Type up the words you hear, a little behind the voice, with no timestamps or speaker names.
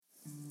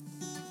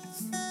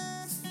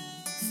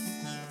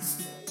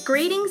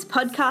Greetings,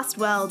 podcast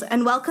world,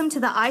 and welcome to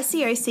the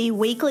ICOC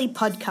Weekly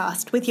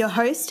podcast with your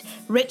host,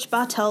 Rich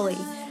Bartoli.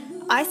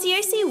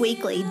 ICOC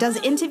Weekly does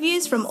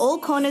interviews from all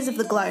corners of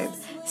the globe,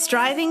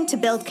 striving to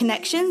build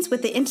connections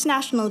with the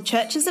international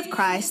churches of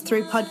Christ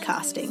through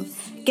podcasting.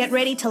 Get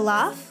ready to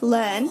laugh,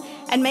 learn,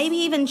 and maybe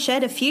even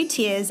shed a few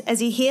tears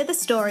as you hear the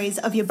stories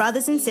of your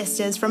brothers and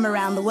sisters from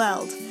around the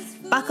world.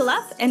 Buckle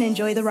up and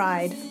enjoy the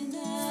ride.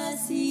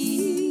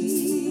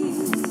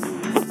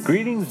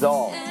 Greetings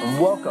all,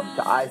 and welcome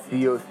to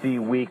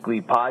ICOC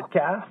Weekly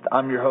Podcast.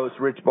 I'm your host,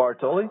 Rich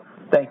Bartoli.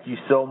 Thank you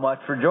so much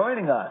for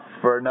joining us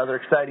for another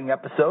exciting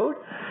episode.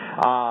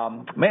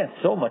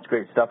 So much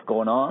great stuff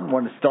going on. I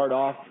wanted to start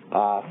off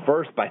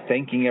first by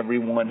thanking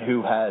everyone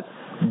who has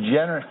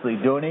generously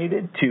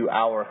donated to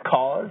our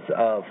cause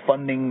of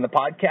funding the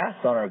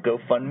podcast on our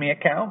GoFundMe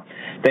account.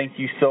 Thank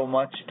you so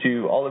much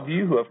to all of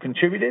you who have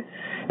contributed.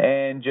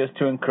 And just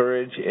to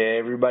encourage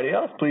everybody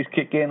else, please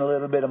kick in a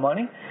little bit of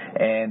money,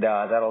 and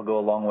that'll go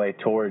a long way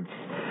towards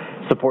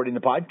supporting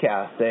the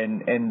podcast.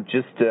 And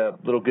just a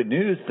little good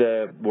news,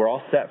 we're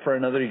all set for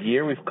another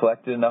year. We've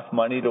collected enough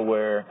money to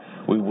where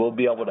we will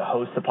be able to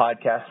host the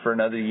podcast for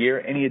another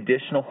year. Any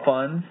additional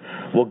funds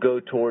will go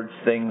towards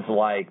things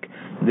like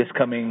this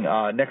coming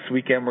next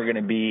weekend. We're going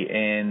to be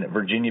in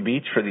Virginia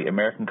Beach for the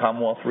American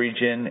Commonwealth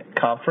Region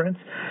Conference.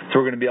 So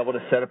we're going to be able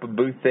to set up a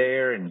booth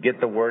there and get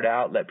the word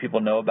out, let people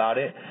know about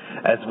it,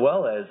 as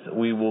well as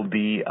we will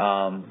be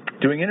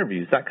doing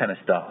interviews, that kind of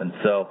stuff. And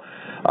so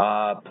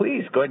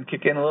please go ahead and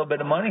kick in a little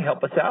bit of money,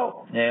 help us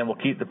out, and we'll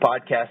keep the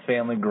podcast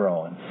family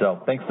growing.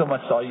 So thanks so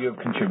much to all you who have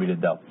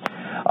contributed, though.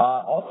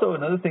 Also,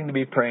 another thing to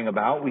be praying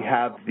about, we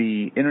have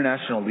the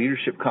International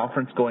Leadership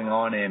Conference going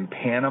on in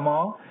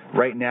Panama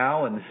right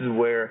now, and this is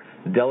where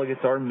the delegates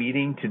are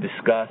meeting to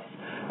discuss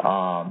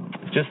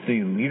just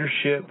the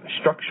leadership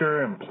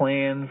structure and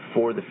plan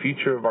for the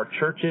future of our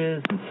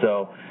churches. And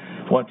so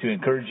I want to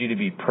encourage you to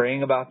be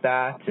praying about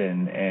that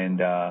and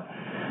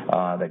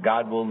that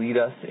God will lead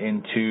us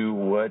into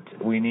what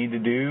we need to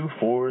do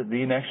for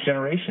the next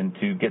generation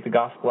to get the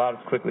gospel out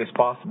as quickly as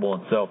possible.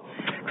 And so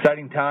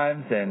exciting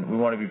times, and we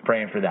want to be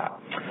praying for that.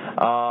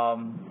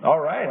 All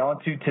right,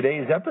 on to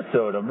today's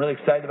episode. I'm really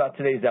excited about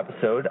today's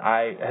episode.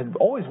 I had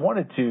always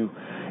wanted to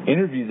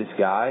interview this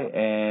guy,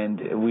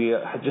 and we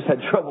just had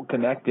trouble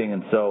connecting.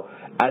 And so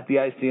at the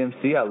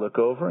ICMC, I look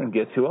over, and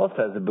guess who else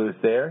has a booth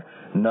there?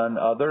 None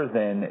other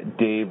than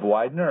Dave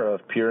Weidner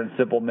of Pure and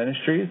Simple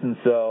Ministries. And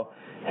so,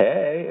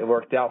 hey, it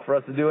worked out for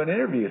us to do an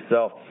interview.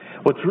 So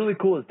what's really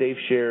cool is Dave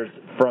shares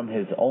from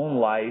his own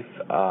life,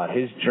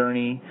 his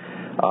journey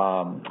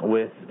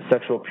with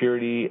sexual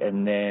purity,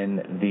 and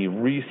then the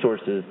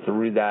resources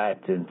through that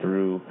and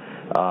through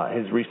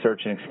his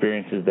research and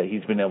experiences that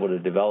he's been able to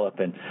develop.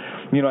 And,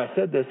 you know, I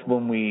said this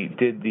when we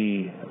did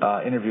the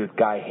interview with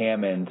Guy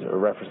Hammond,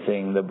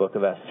 referencing the book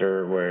of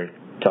Esther, where it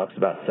talks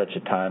about such a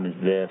time as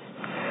this,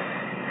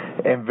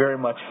 and very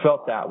much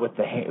felt that with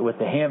the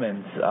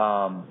Hammonds,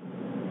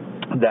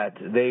 that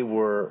they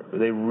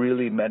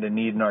really met a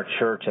need in our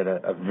church at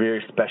a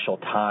very special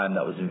time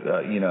that was,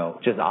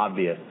 just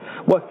obvious.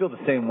 Well, I feel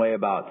the same way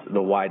about the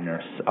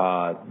Weidners.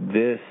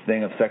 This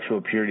thing of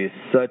sexual purity is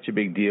such a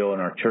big deal in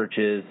our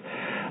churches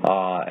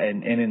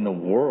and in the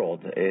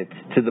world. It's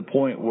to the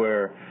point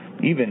where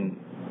even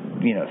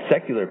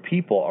secular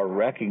people are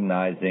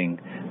recognizing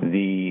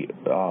the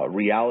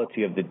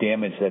reality of the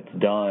damage that's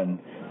done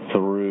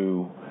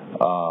through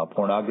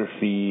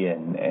pornography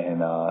and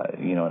an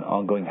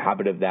ongoing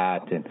habit of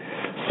that. And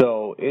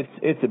so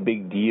it's a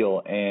big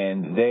deal,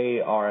 and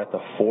they are at the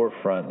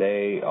forefront.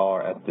 They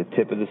are at the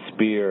tip of the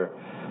spear,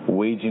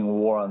 waging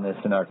war on this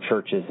in our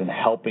churches and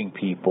helping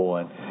people.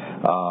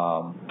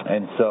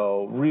 And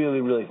so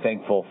really, really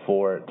thankful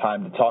for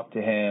time to talk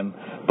to him,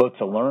 both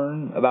to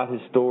learn about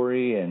his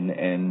story and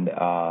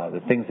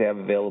the things they have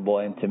available,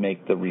 and to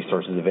make the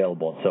resources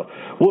available. So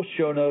we'll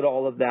show note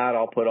all of that.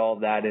 I'll put all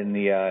of that in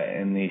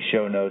the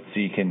show notes so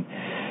you can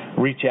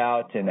reach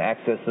out and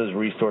access those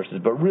resources.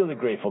 But really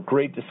grateful.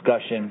 Great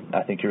discussion.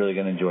 I think you're really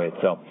going to enjoy it.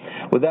 So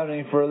without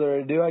any further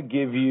ado, I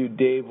give you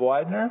Dave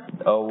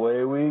Weidner.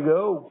 Away we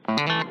go.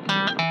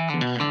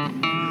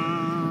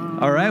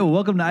 All right, well,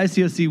 welcome to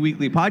ICOC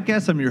Weekly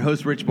Podcast. I'm your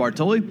host, Rich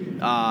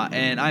Bartoli,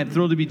 and I'm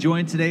thrilled to be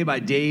joined today by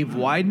Dave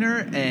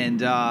Weidner,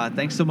 and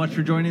thanks so much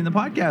for joining the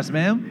podcast,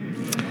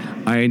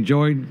 man. I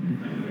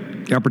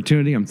enjoyed the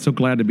opportunity. I'm so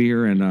glad to be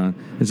here, and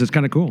this is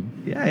kind of cool.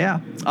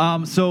 Yeah.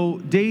 So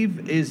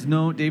Dave is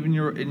known. Dave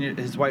and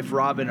his wife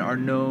Robin are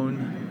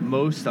known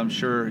most, I'm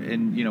sure,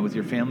 and with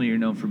your family, you're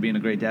known for being a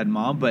great dad and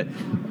mom, but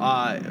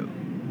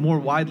more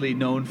widely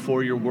known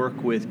for your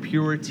work with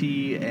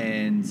purity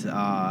and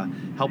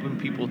helping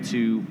people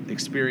to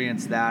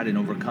experience that and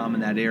overcome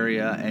in that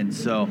area. And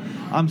so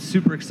I'm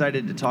super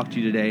excited to talk to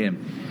you today.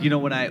 And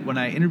when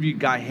I interviewed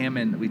Guy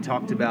Hammond, we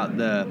talked about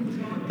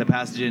the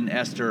passage in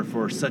Esther,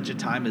 for such a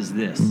time as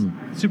this.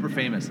 Super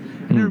famous.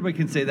 And everybody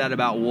can say that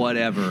about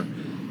whatever.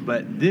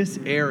 But this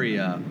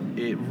area,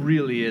 it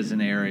really is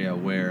an area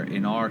where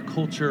in our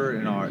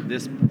culture,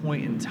 this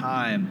point in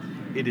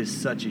time, it is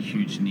such a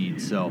huge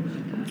need. So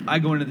I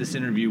go into this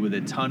interview with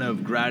a ton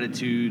of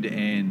gratitude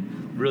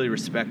and really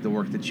respect the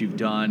work that you've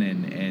done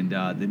and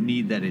the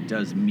need that it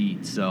does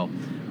meet. So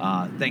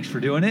thanks for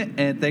doing it,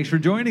 and thanks for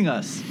joining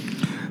us.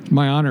 It's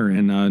my honor.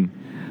 And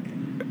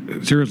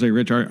seriously,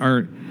 Rich,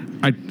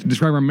 I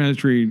describe our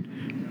ministry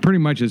pretty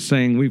much as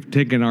saying we've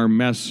taken our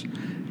mess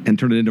and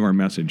turn it into our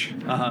message,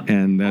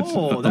 and that's a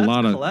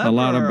lot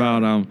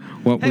about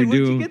what we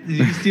do. Did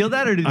you steal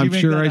that, or did you I'm make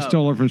sure that I up?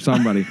 stole it from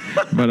somebody,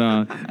 but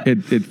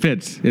it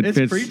fits. It's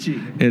fits. preachy.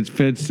 It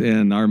fits,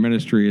 and our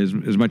ministry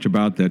is much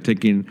about that.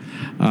 Taking,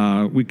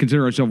 we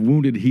consider ourselves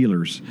wounded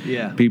healers.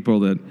 Yeah.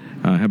 People that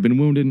have been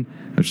wounded,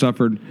 have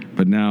suffered,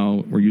 but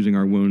now we're using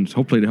our wounds,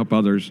 hopefully, to help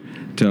others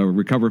to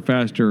recover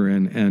faster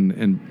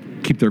and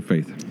keep their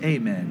faith.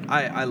 Amen.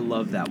 I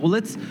love that. Well,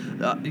 let's,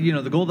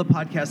 the goal of the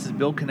podcast is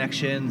build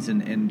connections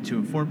and to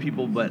inform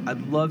people, but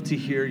I'd love to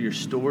hear your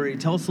story.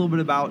 Tell us a little bit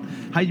about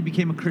how you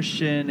became a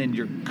Christian and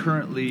your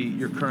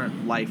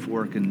current life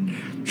work.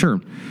 And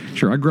Sure.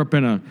 I grew up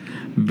in a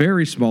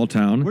very small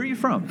town. Where are you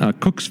from?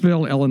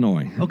 Cooksville,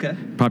 Illinois. Okay.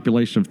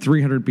 Population of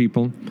 300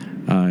 people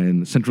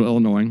in central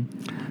Illinois.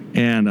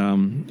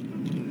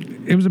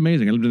 And it was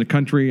amazing. I lived in the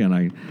country, and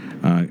I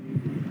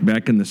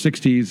back in the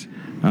 60s,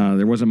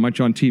 there wasn't much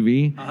on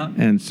TV.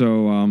 And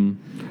so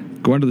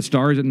going to the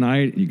stars at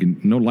night,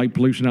 no light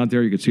pollution out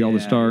there. You could see all the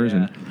stars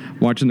and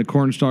watching the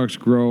corn stalks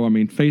grow. I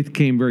mean, faith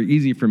came very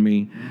easy for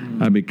me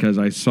because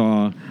I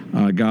saw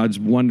God's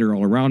wonder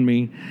all around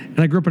me. And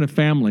I grew up in a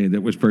family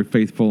that was very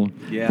faithful,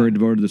 very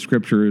devoted to the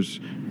scriptures.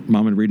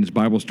 Mom would read his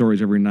Bible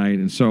stories every night.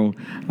 And so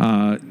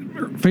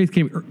faith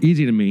came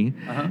easy to me.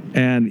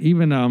 And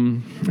even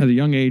at a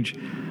young age,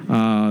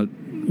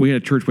 we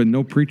had a church with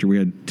no preacher. We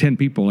had 10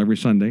 people every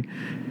Sunday.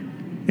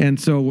 And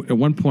so at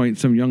one point,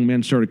 some young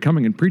men started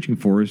coming and preaching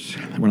for us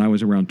when I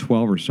was around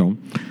 12 or so.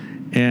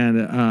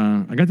 And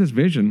I got this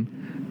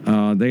vision.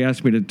 They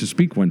asked me to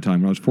speak one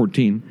time when I was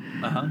 14.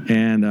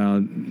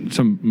 And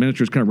some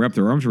ministers kind of wrapped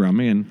their arms around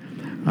me.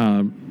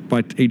 And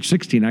by age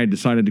 16, I had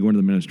decided to go into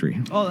the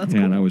ministry. Oh, that's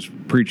cool. And I was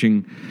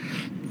preaching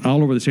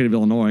all over the state of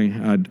Illinois.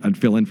 I'd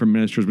fill in for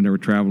ministers when they were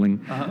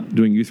traveling,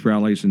 doing youth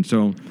rallies. And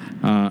so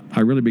I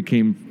really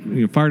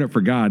became fired up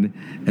for God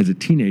as a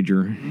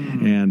teenager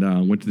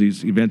and went to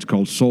these events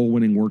called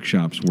soul-winning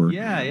workshops, were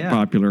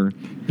popular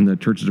in the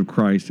churches of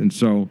Christ. And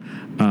so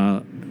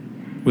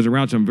was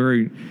around some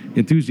very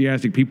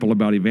enthusiastic people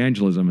about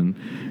evangelism.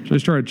 And so I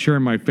started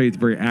sharing my faith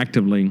very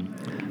actively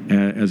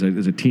as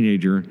a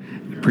teenager,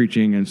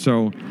 preaching. And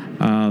so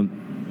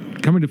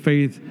coming to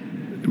faith,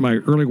 my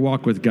early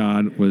walk with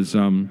God was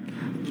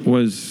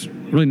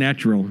really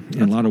natural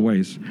in a lot of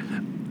ways.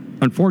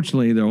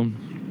 Unfortunately, though,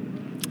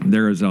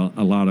 there is a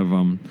lot of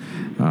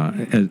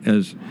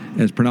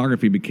as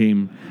pornography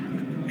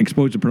became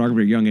exposed to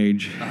pornography at a young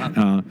age.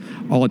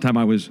 All the time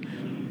I was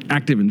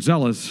active and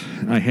zealous,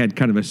 I had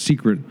kind of a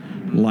secret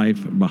life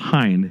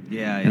behind.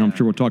 And I'm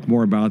sure we'll talk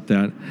more about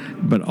that.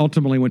 But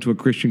ultimately went to a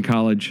Christian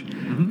college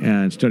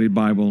and studied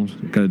Bible,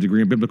 got a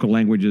degree in biblical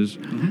languages,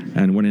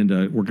 and went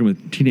into working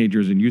with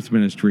teenagers in youth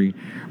ministry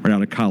right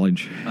out of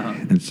college.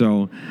 And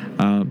so,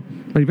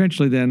 but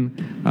eventually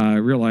then I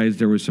realized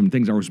there was some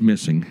things I was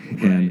missing.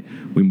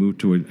 And we moved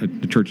to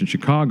a church in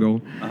Chicago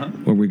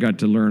where we got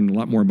to learn a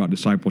lot more about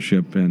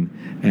discipleship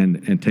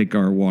and take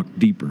our walk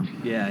deeper.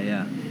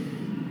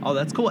 Oh,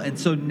 that's cool. And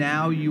so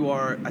now you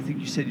are, I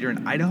think you said you're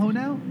in Idaho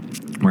now?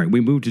 Right. We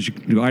moved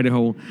to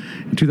Idaho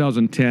in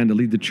 2010 to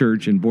lead the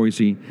church in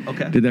Boise.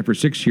 Okay. Did that for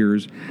 6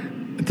 years.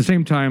 At the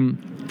same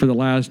time, for the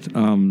last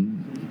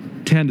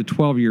 10 to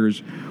 12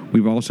 years,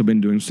 we've also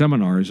been doing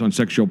seminars on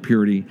sexual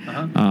purity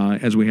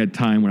as we had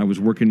time. When I was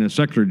working a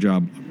secular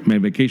job, my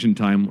vacation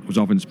time was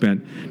often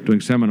spent doing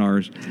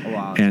seminars. Oh,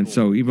 wow, and cool.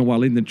 so even while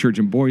leading the church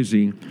in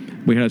Boise,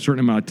 we had a certain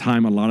amount of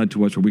time allotted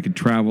to us where we could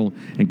travel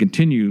and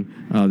continue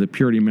the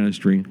purity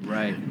ministry.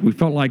 Right. We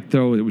felt like,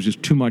 though, it was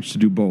just too much to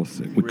do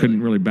both. We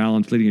couldn't really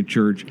balance leading a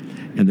church,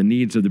 and the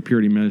needs of the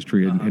purity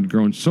ministry had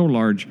grown so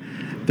large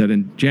that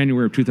in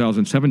January of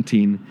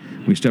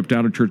 2017, we stepped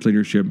out of church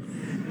leadership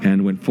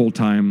and went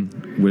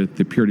full-time with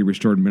the Purity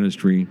Restored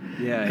Ministry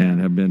and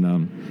have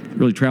been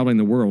really traveling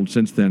the world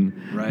since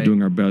then,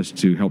 doing our best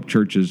to help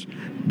churches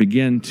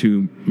begin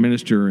to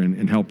minister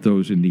and help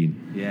those in need.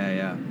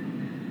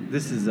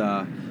 This is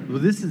a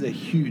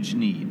huge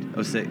need.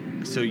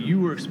 So you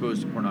were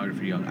exposed to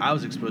pornography young. I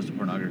was exposed to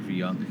pornography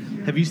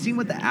young. Have you seen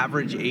what the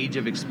average age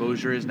of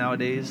exposure is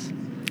nowadays?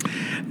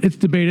 It's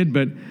debated,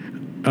 but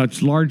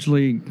it's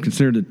largely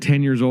considered that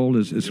 10 years old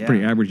is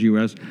pretty average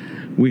U.S.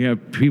 We have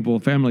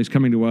families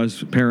coming to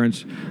us,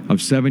 parents of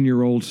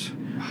 7-year-olds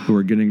who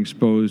are getting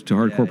exposed to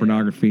hardcore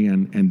pornography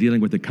and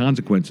dealing with the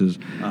consequences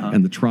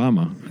and the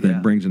trauma that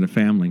it brings in the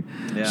family.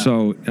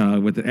 So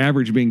with the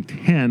average being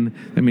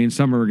 10, that means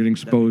some are getting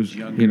exposed,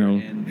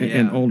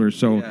 and older.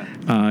 So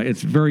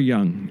it's very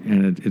young,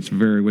 and it's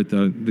very, with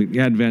the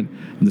advent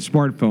of the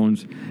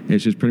smartphones,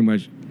 it's just pretty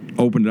much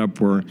opened up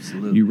where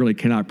you really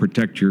cannot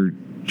protect your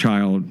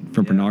child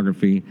from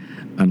pornography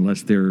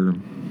unless they're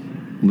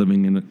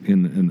living in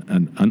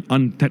an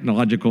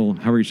untechnological,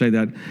 however you say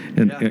that,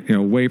 and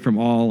away from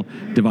all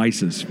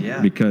devices.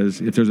 Yeah.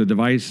 Because if there's a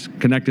device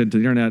connected to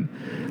the internet,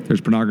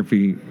 there's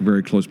pornography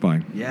very close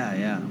by.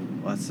 Yeah.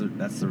 Well,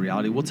 that's the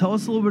reality. Well, tell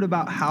us a little bit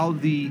about how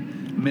the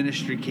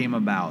ministry came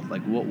about.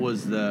 Like, what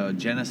was the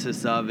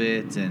genesis of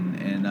it,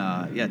 and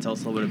tell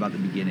us a little bit about the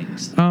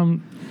beginnings.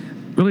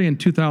 Really, in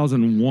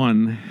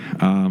 2001,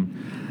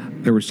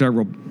 there were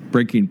several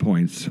breaking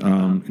points.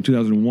 In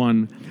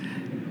 2001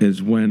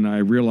 is when I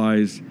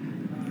realized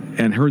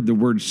and heard the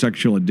word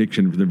sexual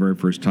addiction for the very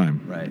first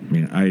time. Right. I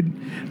mean, I'd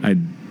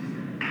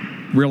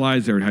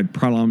realized I had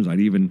problems.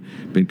 I'd even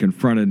been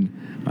confronted.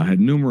 I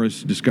had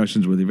numerous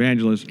discussions with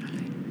evangelists.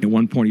 At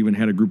one point, even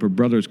had a group of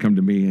brothers come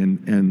to me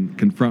and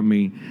confront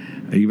me,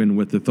 even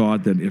with the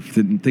thought that if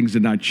things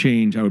did not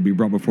change, I would be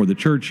brought before the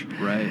church.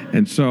 Right.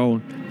 And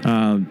so,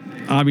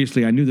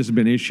 obviously, I knew this had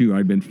been an issue.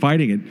 I'd been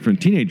fighting it from a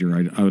teenager.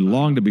 I would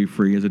long to be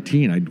free as a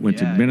teen. I went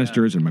to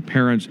ministers and my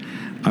parents.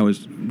 I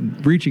was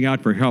reaching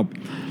out for help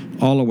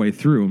all the way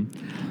through.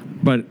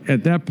 But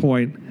at that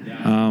point,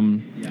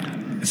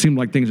 it seemed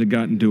like things had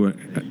gotten to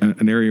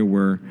an area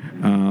where,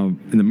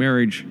 in the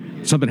marriage,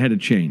 something had to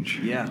change.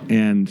 Yeah.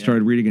 And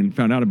started reading and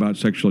found out about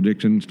sexual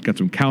addictions, got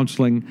some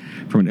counseling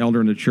from an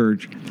elder in the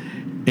church,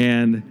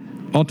 and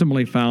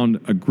ultimately found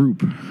a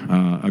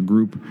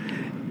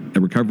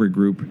recovery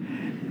group.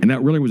 And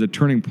that really was a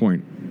turning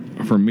point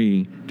for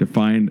me to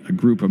find a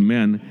group of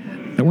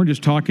men that weren't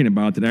just talking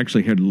about, that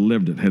actually had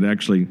lived it, had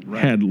actually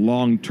had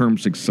long-term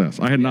success.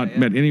 I had not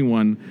met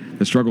anyone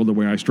that struggled the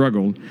way I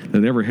struggled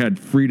that ever had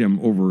freedom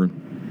over a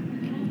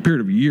period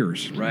of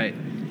years. Right.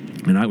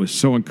 And I was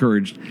so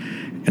encouraged.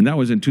 And that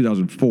was in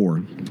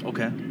 2004.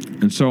 Okay.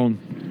 And so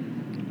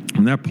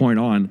from that point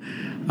on,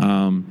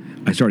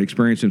 I started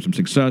experiencing some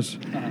success.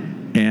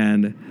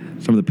 And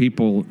some of the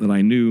people that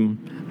I knew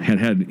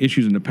had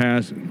issues in the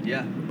past,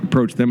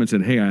 approached them and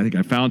said, hey, I think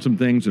I found some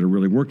things that are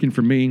really working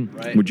for me.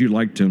 Right. Would you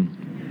like to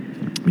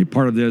be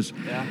part of this?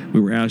 Yeah. We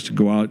were asked to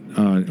go out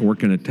and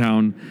work in a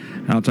town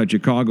outside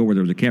Chicago where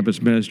there was a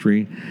campus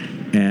ministry,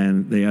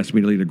 and they asked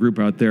me to lead a group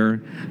out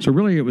there. So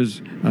really it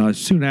was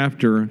soon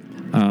after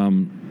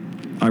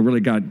I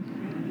really got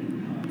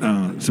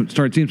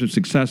started seeing some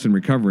success in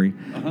recovery,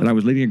 that I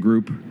was leading a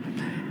group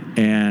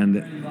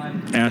and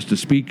asked to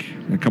speak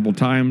a couple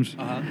times.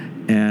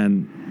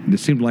 And it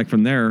seemed like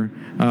from there,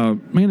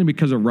 mainly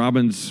because of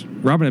Robin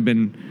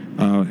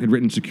had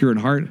written Secure in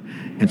Heart,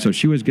 and so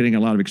she was getting a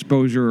lot of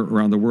exposure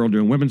around the world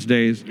doing Women's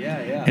Days.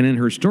 And in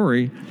her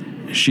story,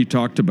 she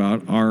talked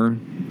about our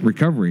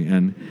recovery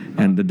and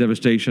the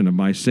devastation of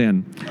my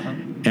sin.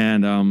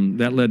 And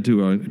that led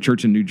to a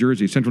church in New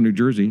Jersey, central New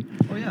Jersey,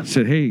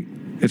 said, hey,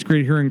 it's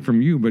great hearing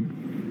from you, but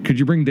could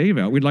you bring Dave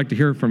out? We'd like to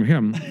hear from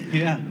him.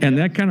 And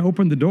that kind of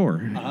opened the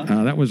door.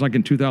 That was like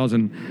in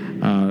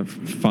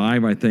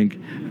 2005, I think.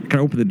 Kind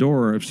of opened the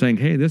door of saying,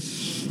 hey,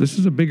 this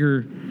is a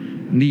bigger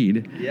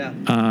need.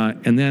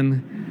 And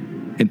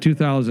then in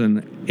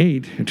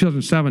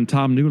 2007,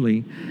 Tom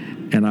Newley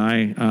and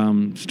I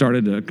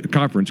started a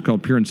conference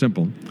called Pure and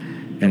Simple.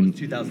 And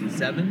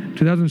 2007?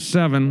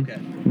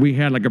 2007, we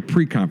had like a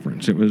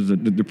pre-conference. It was the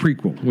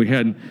prequel. We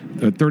had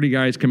 30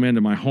 guys come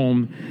into my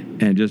home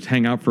and just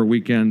hang out for a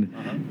weekend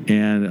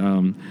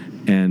and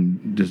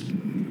just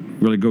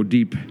really go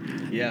deep.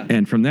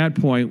 And from that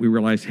point, we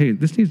realized, hey,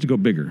 this needs to go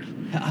bigger.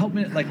 Help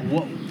me, like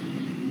what?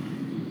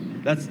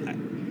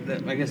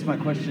 I guess my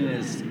question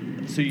is,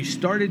 so you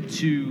started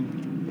to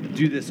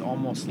do this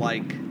almost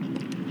like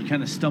you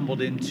kind of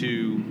stumbled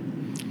into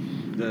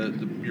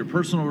your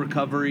personal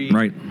recovery,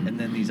 right, and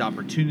then these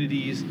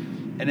opportunities.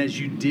 And as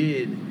you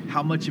did,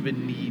 how much of a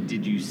need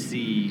did you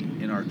see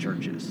in our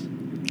churches?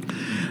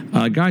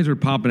 Guys were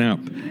popping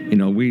up.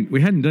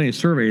 We hadn't done any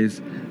surveys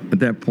at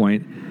that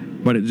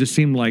point, but it just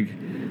seemed like,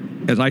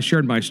 as I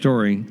shared my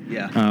story,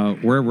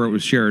 wherever it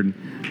was shared,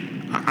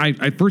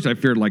 at first I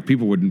feared like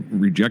people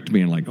would reject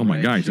me and like, oh my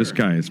gosh, this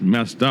guy is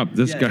messed up.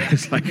 This guy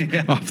is like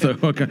off the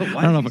hook. I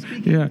don't know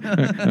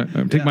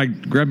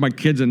if grab my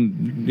kids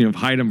and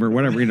hide them or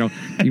whatever,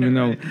 even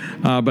though,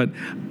 but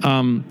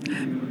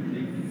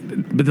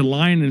the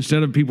line,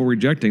 instead of people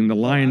rejecting, the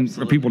line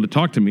for people to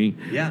talk to me,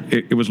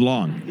 it was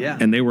long.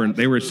 And they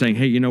were saying,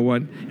 hey, you know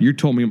what? You're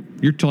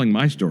telling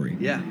my story.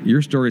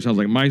 Your story sounds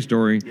like my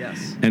story.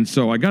 And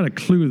so I got a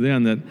clue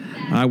then that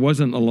I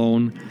wasn't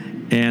alone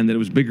and that it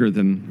was bigger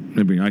than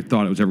maybe I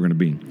thought it was ever going to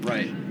be.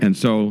 Right. And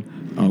so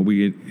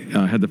we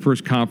had the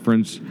first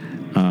conference,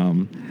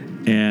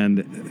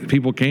 and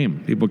people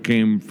came. People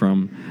came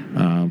from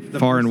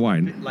far and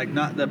wide. Like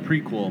not the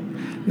prequel.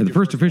 The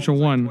first official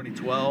one.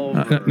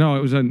 2012. No,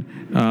 it was in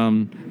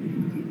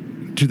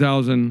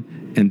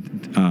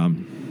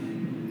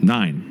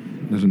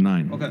 2009.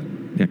 2009. Okay. Yeah,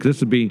 because this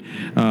would be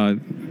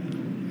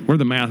where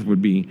the math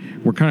would be.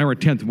 We're kind of our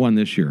 10th one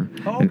this year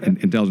in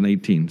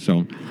 2018.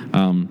 So,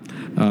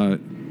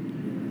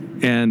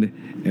 and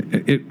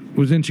it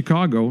was in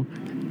Chicago,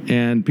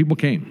 and people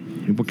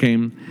came.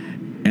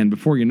 And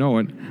before you know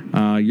it,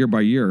 year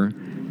by year,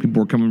 people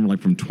were coming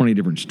like from 20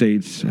 different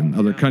states and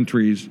other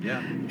countries.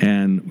 Yeah.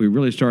 And we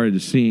really started to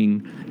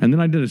seeing, and then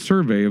I did a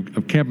survey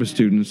of campus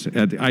students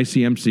at the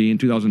ICMC in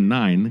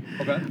 2009.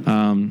 Okay.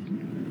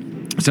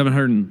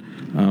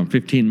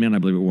 715 men, I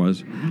believe it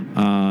was.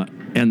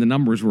 And the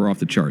numbers were off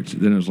the charts.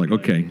 Then it was like,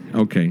 okay,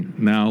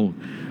 now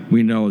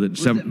we know that... What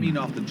does that mean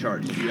off the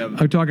charts?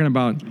 I'm talking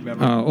about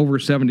over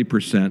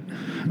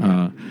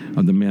 70%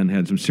 of the men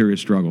had some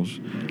serious struggles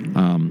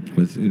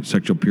with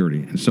sexual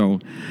purity. And so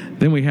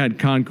then we had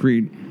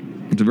concrete.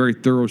 It's a very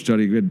thorough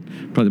study. We had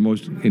probably the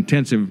most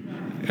intensive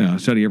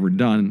study ever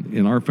done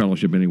in our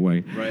fellowship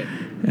anyway. Right.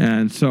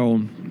 And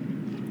so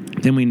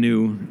then we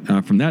knew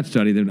from that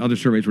study that other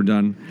surveys were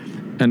done.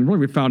 And really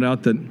we found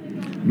out that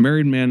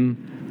married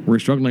men were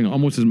struggling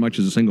almost as much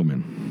as the single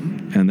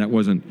men. And that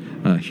wasn't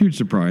a huge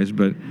surprise,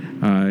 but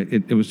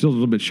it was still a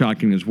little bit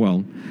shocking as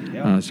well.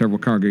 Yeah. Several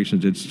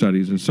congregations did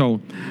studies. And so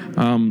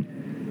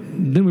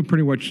then we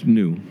pretty much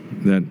knew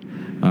that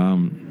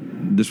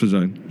this was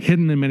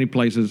hidden in many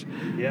places,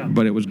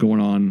 but it was going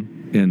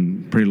on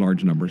in pretty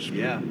large numbers.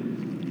 Yeah.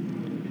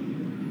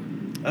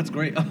 That's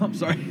great. Oh, I'm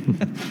sorry.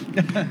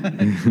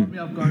 Caught me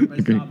off guard by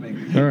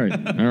stopping. All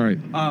right.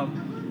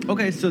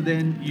 Okay, so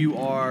then you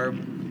are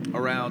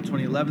around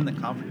 2011, the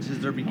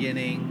conferences are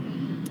beginning.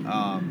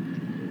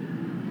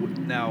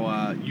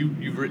 Now,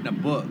 you've written a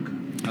book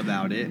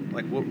about it.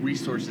 Like, what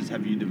resources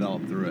have you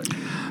developed through it?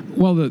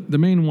 Well, the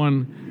main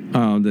one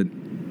that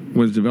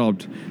was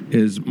developed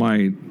is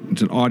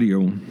it's an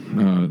audio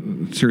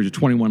series of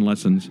 21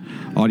 lessons,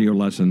 audio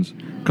lessons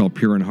called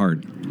Pure in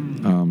Heart,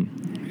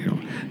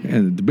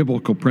 and the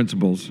biblical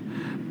principles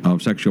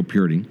of sexual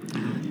purity.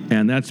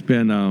 And that's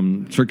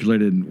been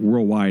circulated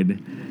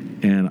worldwide,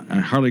 and I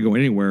hardly go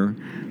anywhere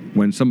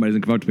when somebody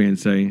doesn't come up to me and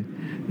say,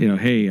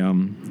 hey,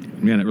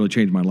 man, it really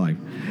changed my life.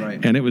 Right.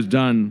 And it was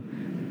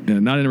done,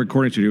 not in a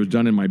recording studio, it was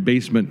done in my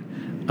basement.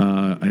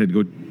 I had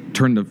to go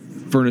turn the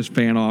furnace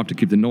fan off to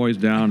keep the noise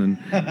down, and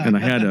I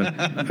had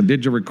a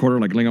digital recorder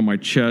like laying on my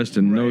chest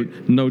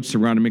and notes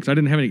surrounding me, because I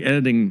didn't have any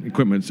editing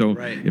equipment, so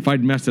if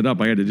I'd messed it up,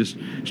 I had to just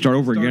start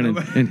over again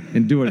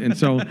and do it. And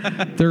so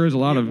there is a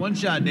lot of one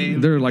shot,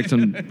 Dave. There are like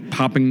some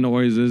popping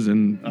noises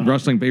and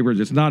rustling papers.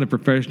 It's not a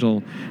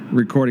professional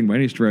recording by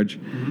any stretch,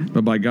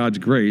 but by God's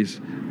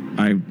grace,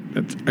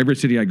 every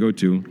city I go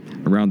to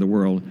around the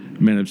world,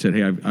 men have said,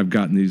 hey, I've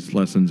gotten these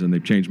lessons and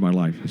they've changed my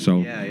life.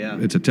 So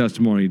it's a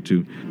testimony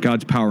to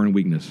God's power and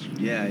weakness.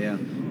 Yeah.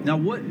 Now,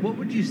 what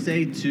would you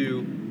say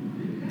to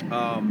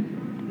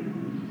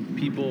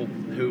people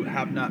who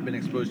have not been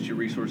exposed to your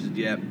resources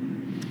yet?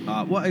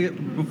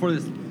 Before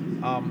this,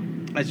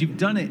 as you've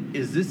done it,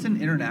 is this an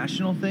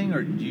international thing,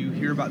 or do you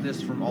hear about this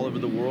from all over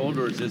the world,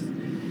 or is this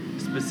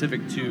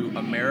specific to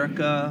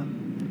America,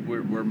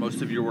 where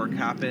most of your work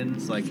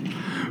happens?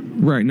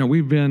 Right. No,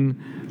 we've been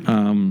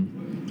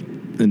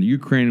in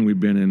Ukraine. We've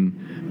been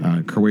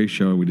in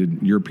Croatia. We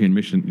did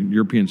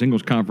European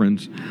Singles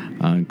Conference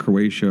in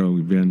Croatia.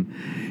 We've been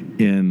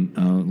in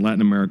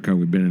Latin America.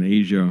 We've been in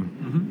Asia.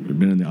 We've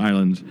been in the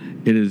islands.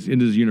 It is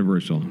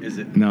universal. Is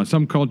it? Now,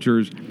 some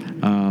cultures,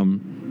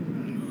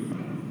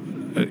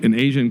 in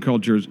Asian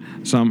cultures,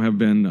 some have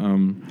been,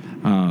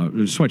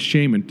 there's so much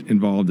shame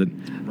involved that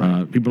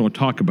people don't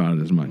talk about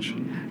it as much.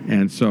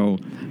 And so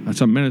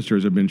some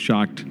ministers have been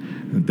shocked.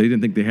 They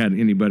didn't think they had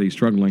anybody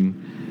struggling.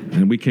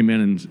 And we came in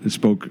and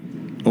spoke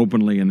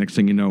openly, and next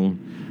thing you know,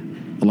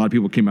 a lot of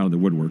people came out of the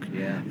woodwork.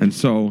 Yeah. And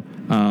so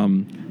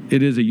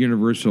it is a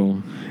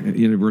universal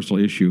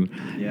issue.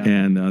 Yeah.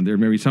 And there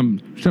may be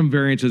some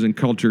variances in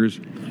cultures,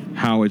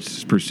 how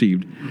it's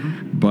perceived,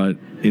 but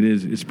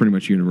it's pretty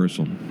much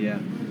universal. Yeah.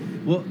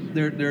 Well,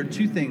 there are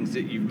two things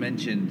that you've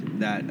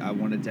mentioned that I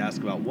wanted to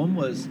ask about. One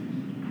was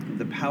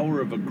the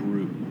power of a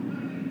group.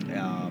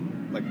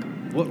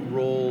 What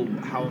role,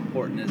 how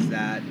important is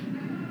that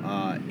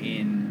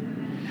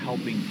in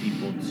helping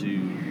people to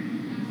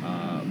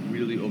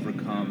really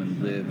overcome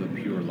and live a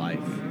pure life?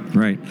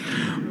 Right.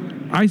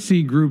 I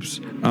see groups,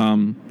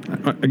 I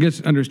guess,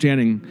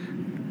 understanding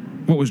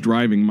what was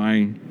driving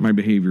my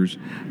behaviors.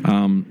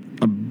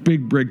 A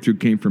big breakthrough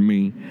came for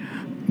me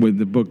with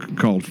the book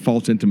called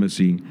False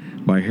Intimacy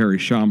by Harry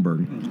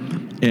Schomburg.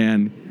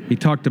 And he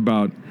talked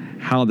about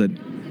how that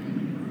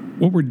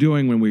what we're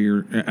doing when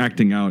we're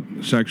acting out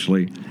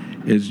sexually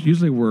is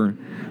usually we're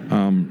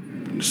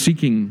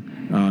seeking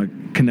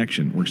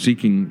connection. We're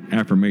seeking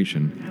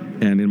affirmation.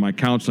 And in my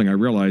counseling, I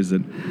realized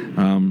that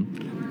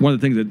one of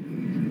the things that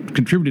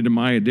contributed to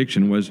my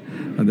addiction was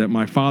that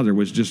my father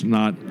was just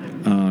not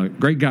a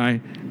great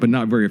guy, but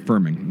not very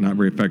affirming, not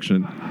very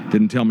affectionate.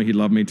 Didn't tell me he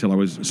loved me till I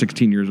was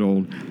 16 years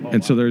old.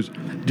 And so there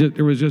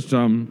was just,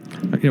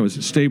 was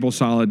a stable,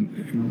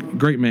 solid,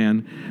 great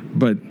man,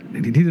 but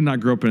he did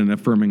not grow up in an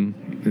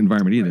affirming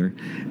environment either.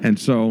 And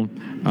so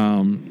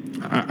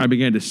I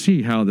began to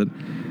see how that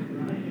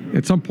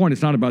at some point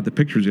it's not about the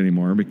pictures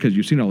anymore, because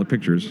you've seen all the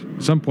pictures.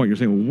 At some point you're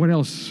saying, well, what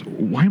else?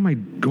 Why am I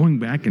going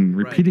back and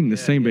repeating the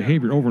same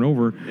behavior over and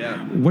over? Yeah.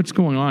 What's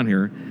going on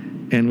here?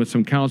 And with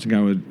some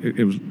counseling,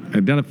 it was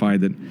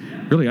identified that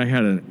really I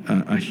had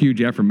a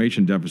huge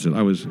affirmation deficit.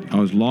 I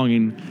was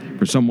longing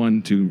for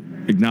someone to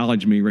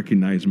acknowledge me,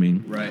 recognize me.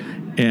 Right.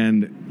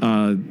 And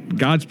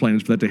God's plan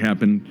is for that to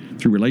happen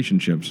through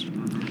relationships.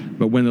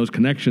 But when those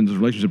connections, those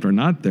relationships are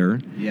not there,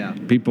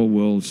 people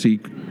will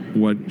seek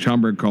what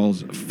Schomburg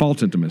calls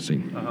false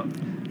intimacy.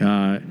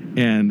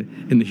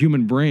 And in the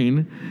human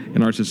brain,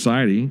 in our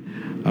society,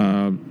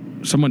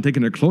 someone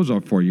taking their clothes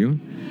off for you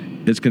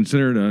is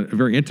considered a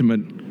very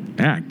intimate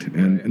act,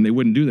 and they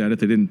wouldn't do that if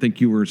they didn't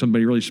think you were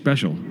somebody really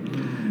special.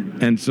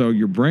 And so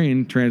your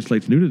brain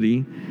translates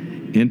nudity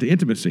into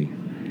intimacy.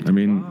 I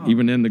mean,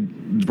 even in the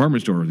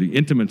department store, the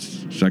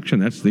intimates section,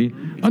 that's the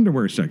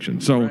underwear section.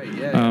 So,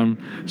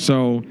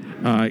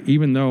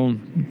 even though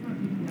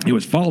it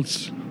was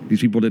false,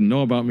 these people didn't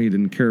know about me,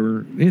 didn't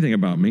care anything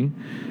about me.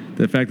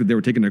 The fact that they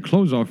were taking their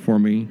clothes off for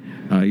me,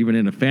 even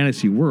in a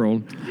fantasy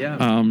world,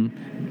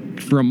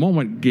 for a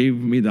moment gave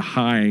me the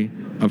high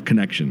of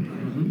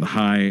connection, the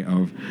high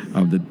of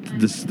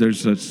this.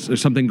 There's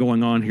something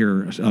going on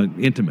here,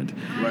 intimate,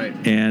 right?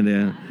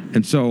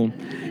 And so,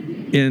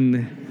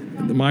 in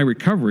my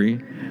recovery,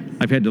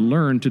 I've had to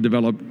learn to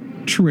develop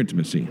true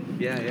intimacy.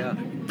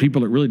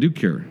 People that really do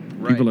care.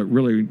 Right. People that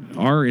really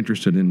are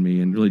interested in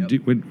me and really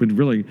would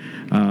really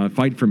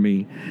fight for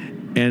me.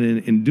 And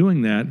in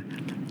doing that,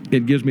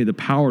 it gives me the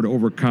power to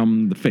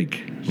overcome the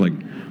fake. It's like,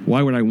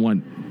 why would I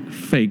want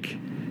fake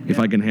if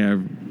I can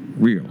have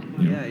real?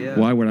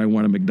 Why would I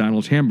want a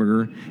McDonald's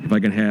hamburger if I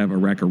can have a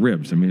rack of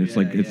ribs? I mean, it's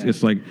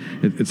it's like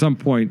at some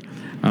point.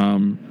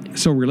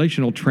 So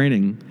relational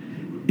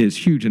training is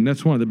huge, and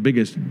that's one of the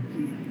biggest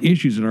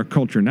issues in our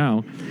culture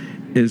now.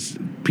 Is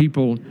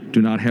people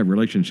do not have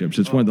relationships.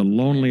 It's one of the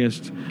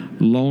loneliest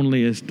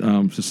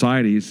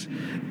societies.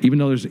 Even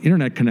though there's an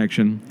internet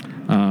connection,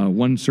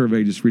 one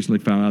survey just recently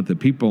found out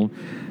that people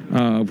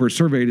were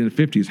surveyed in the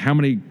 50s. How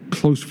many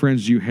close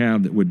friends do you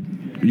have that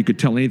you could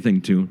tell anything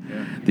to?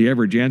 The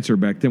average answer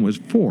back then was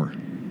 4.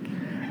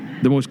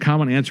 The most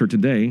common answer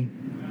today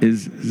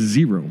is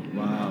 0.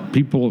 Wow.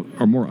 People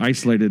are more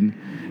isolated,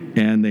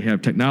 and they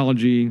have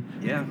technology,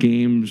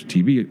 games,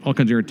 TV, all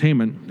kinds of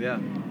entertainment.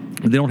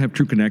 They don't have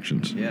true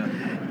connections.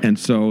 And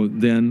so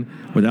then,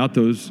 without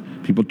those,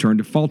 people turn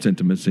to false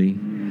intimacy.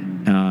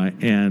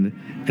 And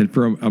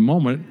for a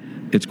moment,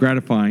 it's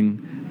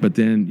gratifying, but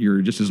then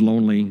you're just as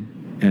lonely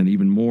and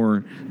even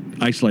more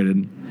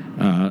isolated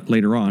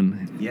later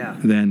on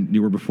than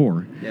you were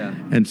before.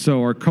 And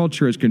so our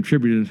culture has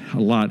contributed a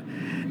lot.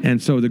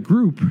 And so the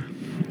group,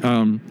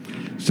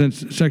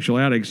 since sexual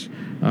addicts,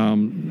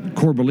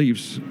 core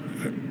beliefs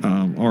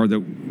are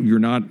that you're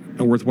not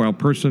a worthwhile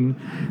person,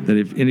 that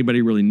if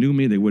anybody really knew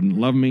me, they wouldn't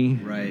love me.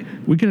 Right.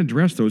 We can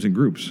address those in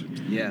groups.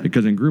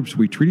 Because in groups,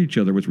 we treat each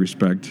other with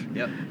respect.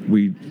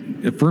 We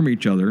affirm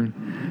each other.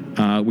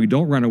 We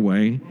don't run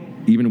away,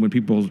 even when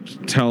people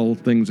tell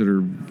things that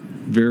are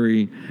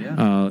very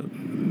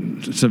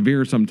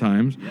severe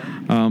sometimes.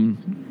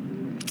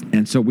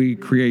 And so we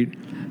create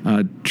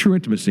true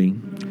intimacy,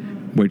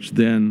 which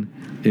then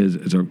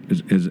is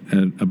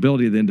an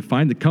ability then to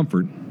find the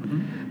comfort,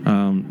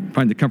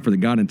 that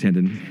God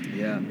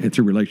intended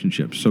through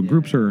relationships. So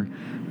groups are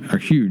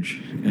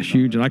huge,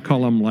 and I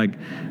call them like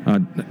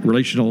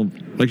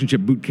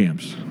relationship boot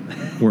camps,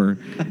 where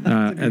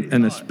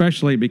and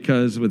especially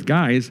because with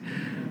guys,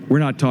 we're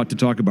not taught to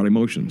talk about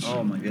emotions.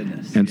 Oh my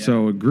goodness! And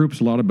so a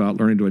group's a lot about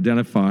learning to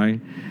identify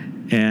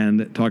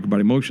and talk about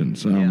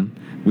emotions.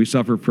 We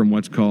suffer from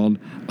what's called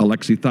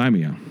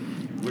alexithymia.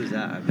 What is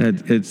that?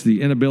 It's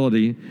the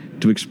inability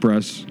to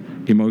express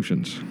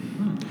emotions.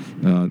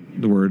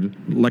 The word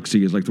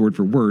lexi is like the word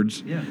for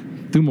words.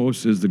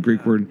 Thumos is the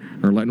Greek word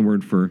or Latin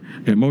word for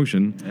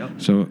emotion.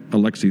 So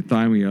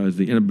alexithymia is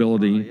the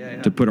inability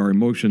to put our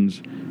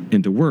emotions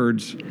into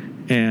words.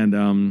 And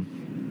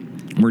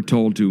we're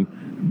told to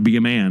be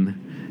a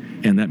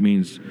man, and that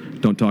means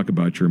don't talk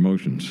about your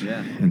emotions.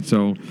 And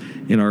so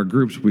in our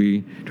groups,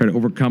 we try to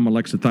overcome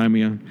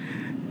alexithymia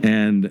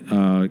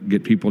and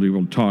get people to be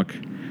able to talk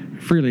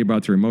freely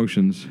about their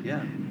emotions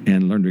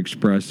and learn to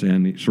express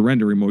and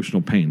surrender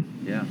emotional pain.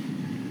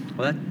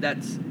 Well,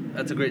 that's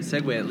a great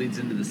segue. It leads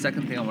into the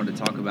second thing I wanted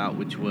to talk about,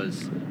 which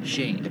was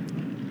shame.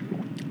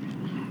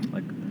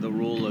 Like the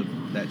role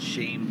that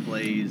shame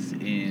plays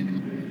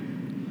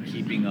in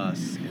keeping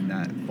us in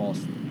that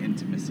false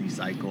intimacy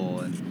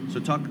cycle. And so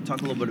talk a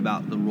little bit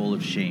about the role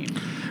of shame.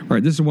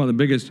 Right. This is one of the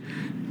biggest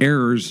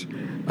errors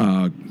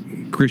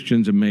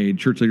Christians have made,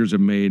 church leaders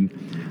have made,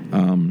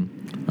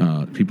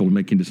 people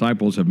making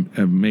disciples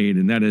have made,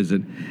 and that is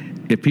that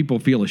if people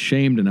feel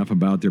ashamed enough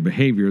about their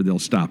behavior, they'll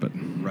stop it.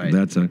 Right.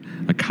 That's a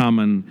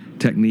common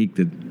technique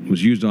that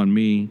was used on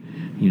me.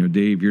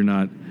 Dave, you're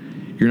not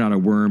a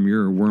worm,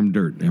 you're a worm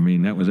dirt. I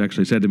mean, that was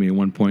actually said to me at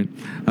one point.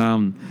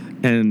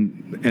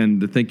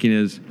 And the thinking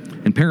is,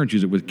 and parents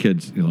use it with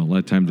kids, a lot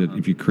of times that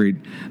if you create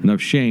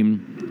enough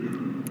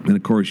shame, then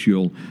of course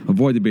you'll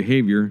avoid the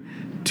behavior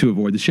to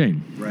avoid the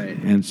shame. Right.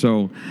 And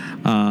so,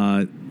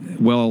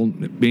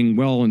 being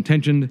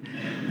well-intentioned,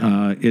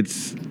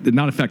 it's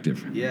not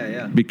effective.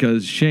 Yeah.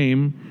 Because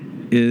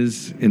shame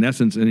is, in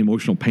essence, an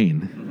emotional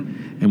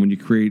pain. And when you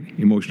create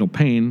emotional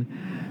pain,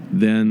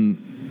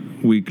 then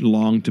we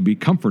long to be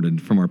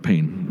comforted from our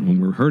pain. When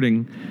we're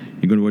hurting,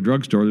 you go to a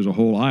drugstore, there's a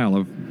whole aisle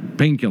of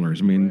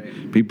painkillers. I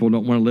mean, people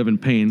don't want to live in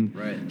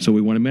pain, so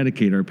we want to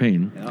medicate our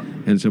pain. Yep.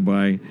 And so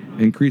by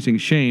increasing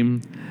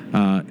shame,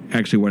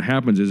 actually what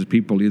happens is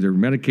people either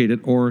medicate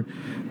it, or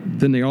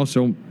then they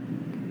also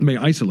may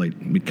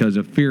isolate because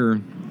of fear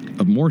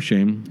of more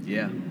shame.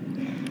 Yeah.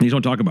 They just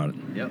don't talk about it.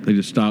 Yep. They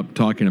just stop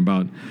talking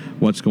about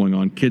what's going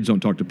on. Kids don't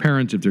talk to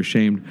parents if they're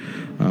shamed.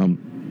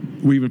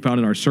 We even found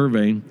in our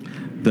survey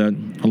that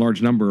a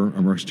large number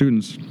of our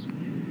students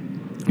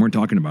weren't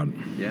talking about it.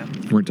 Yeah.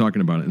 Weren't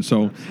talking about it. And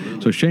so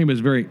shame is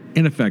very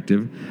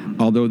ineffective,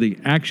 although the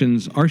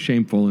actions are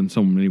shameful in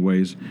so many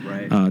ways.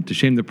 Right. To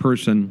shame the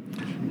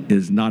person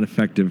is not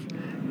effective,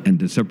 and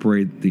to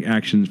separate the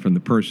actions from the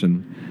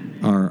person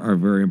are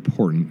very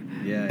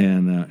important. Yeah.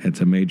 And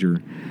it's a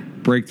major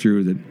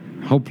breakthrough that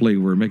hopefully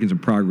we're making some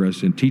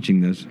progress in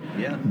teaching this.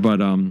 Yeah.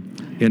 But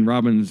in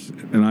Robin's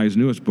and I's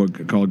newest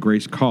book called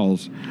Grace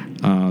Calls,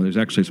 there's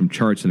actually some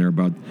charts in there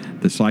about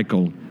the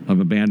cycle of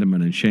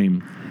abandonment and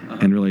shame,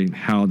 and really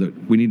how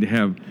that we need to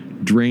have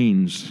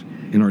drains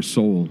in our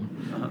soul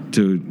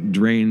to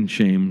drain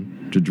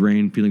shame, to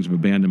drain feelings of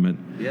abandonment.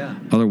 Yeah.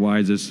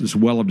 Otherwise, this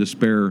well of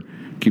despair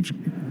keeps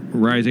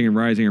rising and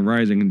rising and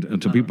rising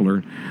until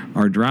people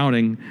are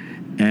drowning,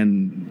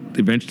 and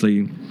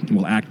eventually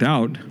will act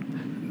out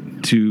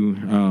to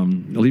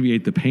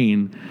alleviate the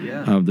pain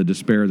of the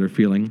despair they're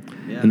feeling.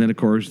 Yeah. And then, of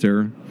course,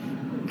 they're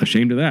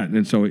ashamed of that.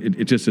 And so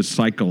it's just a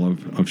cycle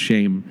of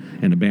shame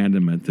and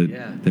abandonment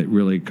that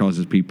really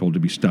causes people to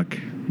be stuck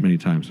many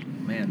times.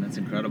 Man, that's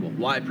incredible.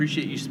 Well, I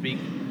appreciate you speak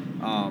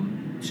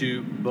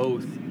to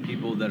both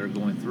people that are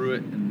going through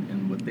it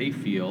and what they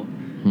feel,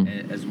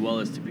 as well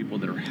as to people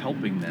that are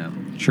helping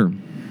them. Sure.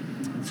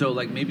 So,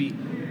 like, maybe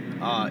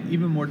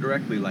even more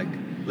directly, like,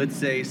 let's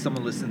say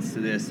someone listens to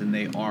this and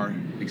they are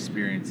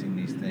experiencing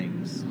these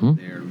things.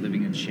 They're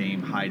living in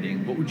shame,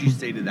 hiding. What would you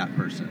say to that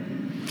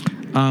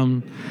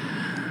person?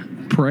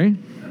 Pray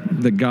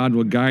that God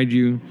will guide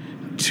you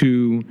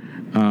to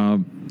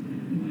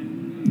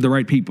the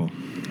right people,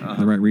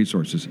 the right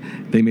resources.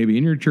 They may be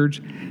in your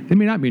church. They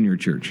may not be in your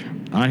church.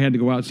 I had to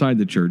go outside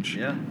the church.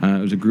 Yeah.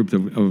 It was a group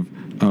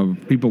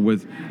of people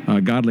with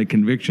godly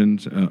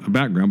convictions, a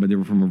background, but they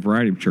were from a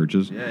variety of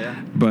churches.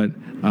 Yeah. But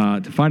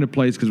to find a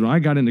place, because when I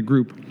got in the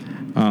group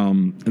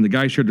and the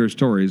guys shared their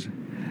stories,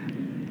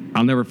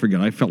 I'll never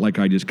forget. I felt like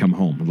I just come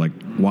home. Like,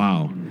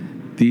 wow,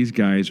 these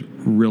guys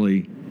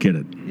really get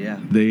it. Yeah.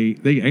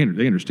 They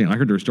understand. I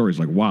heard their stories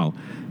like, wow,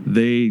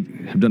 they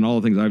have done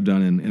all the things I've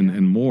done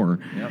and more.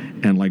 Yep.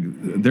 And like,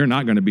 they're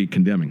not going to be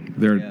condemning.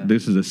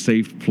 This is a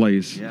safe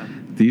place. Yeah.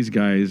 These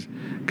guys,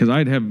 because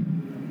I'd have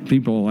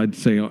people, I'd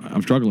say,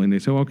 I'm struggling. They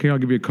say, okay, I'll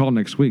give you a call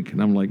next week.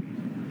 And I'm like,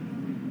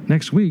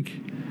 next week?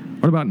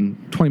 What about in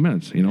 20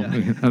 minutes? You know,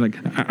 I'm like,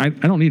 I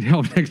don't need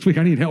help next week.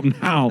 I need help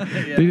now.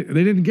 They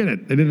didn't get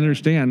it. They didn't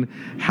understand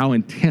how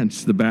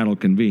intense the battle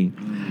can be.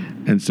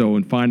 And so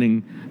in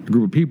finding a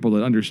group of people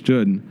that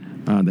understood,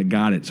 that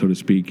got it, so to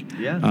speak,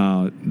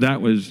 that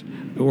was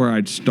where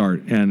I'd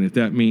start. And if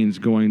that means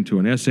going to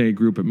an SA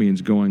group, it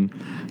means going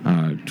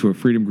to a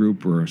freedom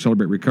group or a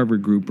Celebrate Recovery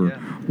group or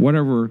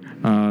whatever,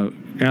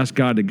 ask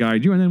God to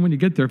guide you. And then when you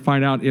get there,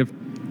 find out if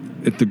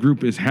the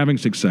group is having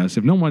success.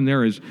 If no one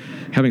there is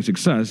having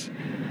success,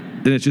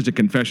 then it's just a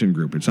confession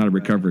group. It's not a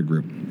recovery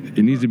group.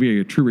 It needs to be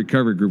a true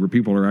recovery group where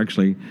people are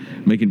actually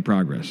making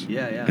progress.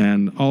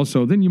 And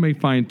also, then you may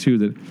find, too,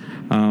 that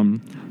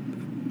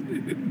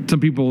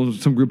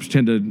some groups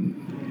tend to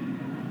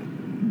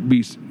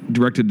be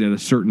directed at a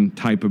certain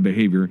type of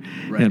behavior.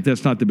 And if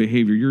that's not the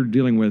behavior you're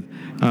dealing with,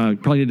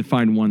 probably need to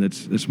find one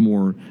that's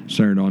more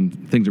centered on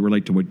things that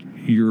relate to what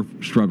your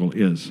struggle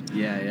is.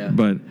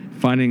 But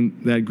finding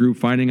that group,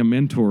 finding a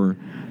mentor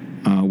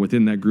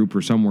within that group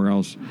or somewhere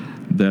else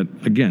that,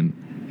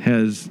 again,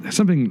 has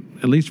something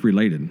at least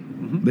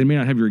related. They may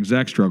not have your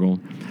exact struggle,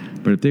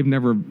 but if they've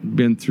never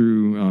been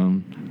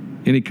through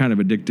any kind of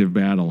addictive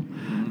battle,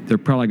 they're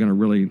probably going to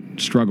really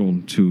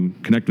struggle to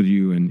connect with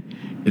you, and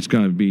it's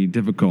going to be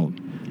difficult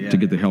to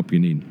get the help you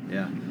need.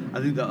 I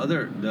think the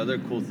other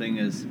cool thing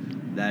is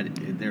that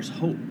there's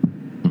hope.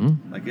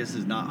 Like, this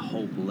is not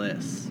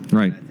hopeless.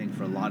 Right. And I think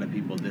for a lot of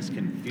people, this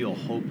can feel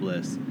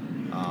hopeless,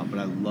 but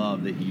I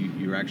love that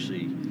you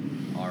actually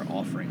are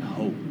offering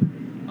hope.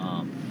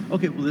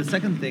 Okay, well, the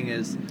second thing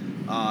is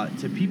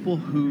to people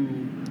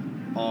who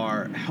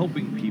are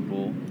helping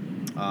people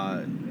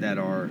that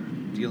are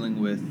dealing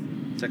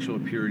with sexual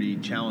purity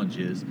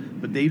challenges,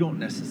 but they don't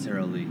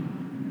necessarily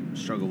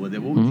struggle with it.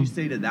 What would you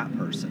say to that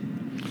person?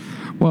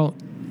 Well,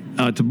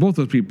 to both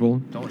those people...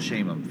 Don't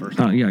shame them, first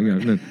of all.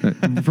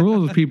 For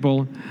both those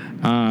people,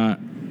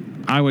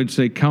 I would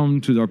say come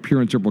to our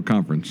Pure and Simple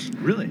Conference.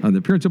 Really?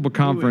 The Pure and Simple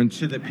Conference...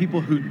 To the people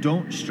who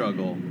don't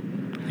struggle,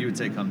 you would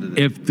say come to this.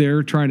 If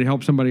they're trying to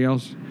help somebody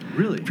else...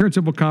 Really? Pure and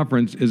Simple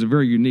Conference is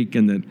very unique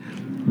in that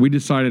we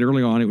decided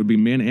early on it would be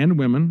men and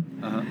women.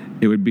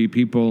 It would be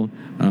people,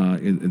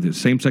 the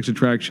same-sex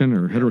attraction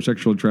or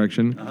heterosexual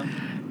attraction.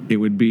 It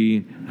would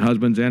be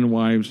husbands and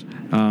wives.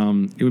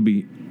 It would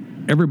be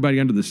everybody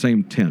under the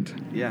same tent.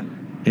 Yeah.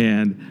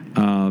 And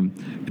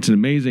it's an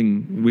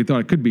amazing. We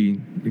thought it could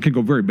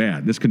go very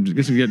bad. This could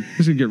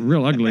get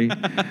real ugly.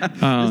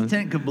 This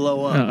tent could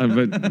blow up.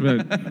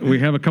 But we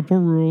have a couple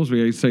of rules.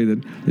 We say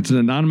that it's an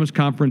anonymous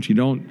conference. You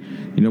don't,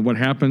 what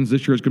happens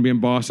this year is going to be in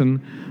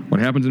Boston. What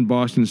happens in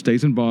Boston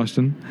stays in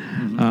Boston,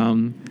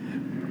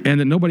 and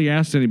that nobody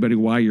asks anybody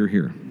why you're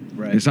here.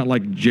 Right. It's not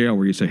like jail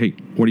where you say, "Hey,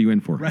 what are you in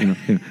for?" Right.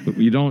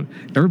 You don't.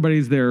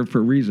 Everybody's there for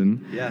a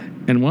reason. Yeah.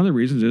 And one of the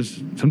reasons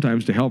is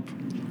sometimes to help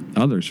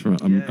others from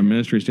a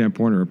ministry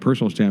standpoint or a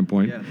personal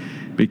standpoint,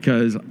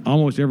 because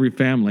almost every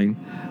family,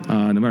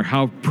 no matter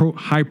how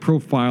high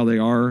profile they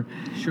are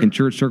in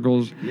church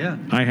circles,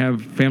 I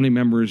have family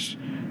members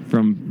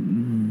from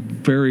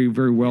very,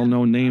 very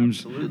well-known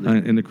names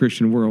in the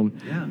Christian world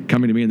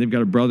coming to me, and they've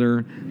got a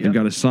brother, they've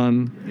got a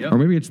son, or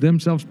maybe it's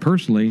themselves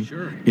personally.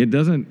 It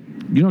doesn't.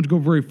 You don't have to go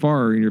very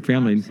far in your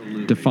family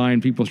to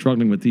find people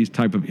struggling with these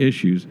type of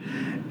issues,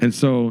 and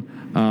so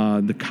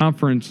the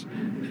conference,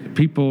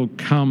 people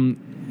come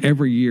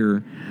every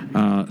year,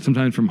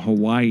 sometimes from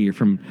Hawaii or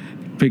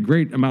pay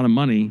great amount of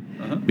money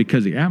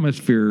because the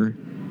atmosphere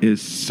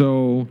is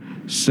so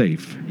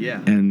safe.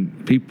 Yeah.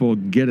 And people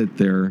get it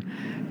there,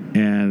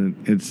 and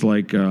it's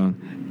like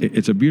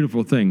it's a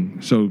beautiful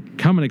thing. So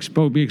come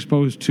and be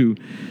exposed to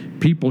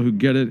people who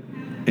get it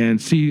and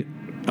see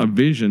a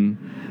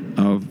vision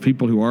of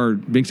people who are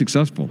being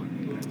successful.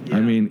 I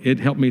mean, it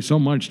helped me so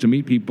much to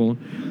meet people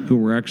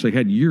who actually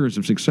had years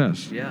of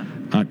success. Yeah.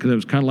 Because it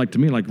was kind of like, to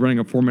me, like running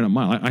a 4-minute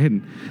mile. I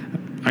didn't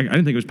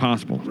think it was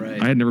possible.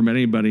 Right. I had never met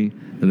anybody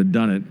that had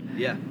done it.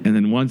 Yeah. And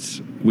then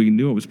once we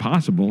knew it was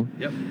possible,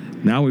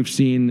 now we've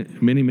seen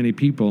many, many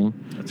people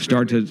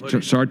start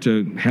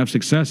to have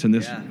success in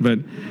this. Yeah. But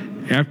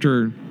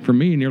after, for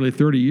me, nearly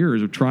 30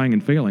 years of trying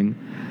and failing,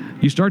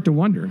 you start to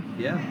wonder.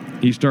 Yeah.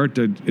 It starts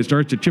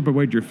to chip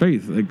away at your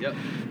faith. Like,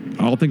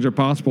 all things are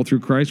possible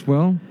through Christ.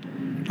 Well,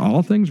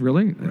 all things,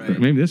 really?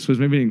 Right.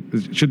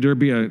 Should there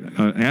be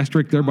an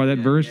asterisk there by that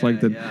verse?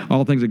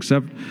 All things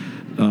except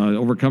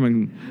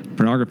overcoming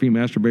pornography,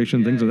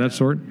 masturbation, things of that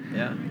sort?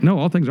 Yeah. No,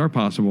 all things are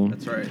possible.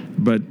 That's right.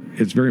 But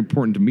it's very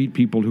important to meet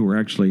people who are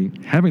actually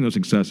having those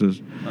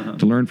successes,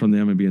 to learn from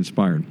them and be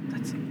inspired.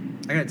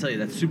 I got to tell you,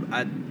 that's super.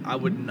 I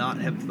would not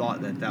have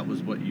thought that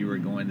was what you were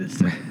going to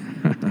say.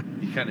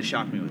 You kind of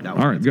shocked me with that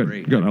one. All right, That's good.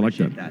 Great. Good. I like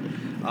appreciate that.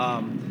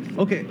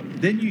 Okay,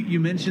 then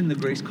you mentioned the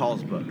Grace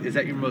Calls book. Is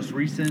that your most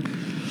recent?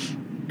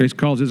 Grace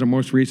Calls is our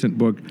most recent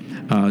book,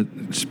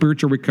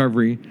 Spiritual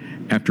Recovery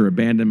After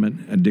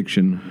Abandonment,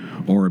 Addiction,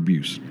 or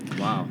Abuse.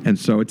 Wow. And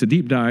so it's a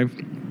deep dive.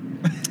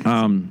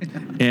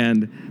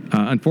 And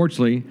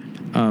unfortunately,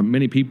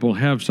 many people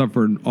have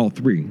suffered all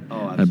three,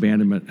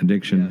 abandonment,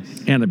 addiction,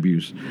 and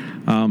abuse.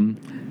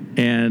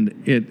 And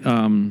it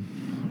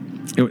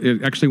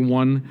actually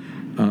won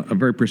a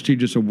very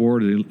prestigious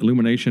award, the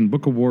Illumination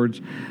Book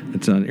Awards.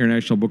 It's an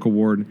international book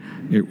award.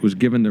 It was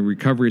given the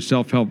Recovery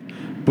Self-Help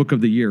Book of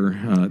the Year,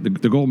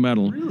 the gold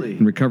medal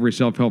in Recovery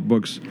Self-Help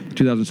Books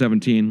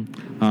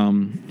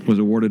 2017 was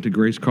awarded to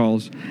Grace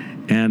Calls.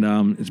 And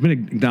it's been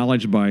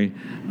acknowledged by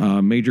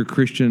major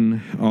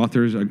Christian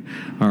authors.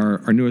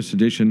 Our newest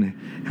edition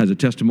has a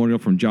testimonial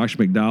from Josh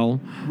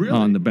McDowell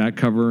on the back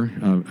cover.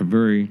 A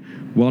very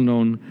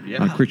well-known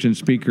Christian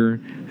speaker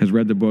has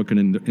read the book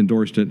and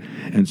endorsed it.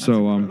 And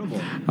so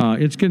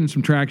it's getting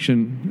some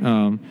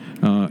traction,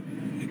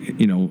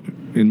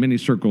 in many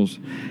circles.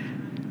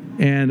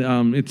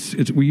 And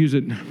we use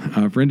it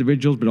for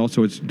individuals, but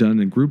also it's done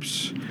in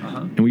groups.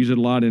 And we use it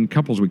a lot in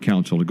couples we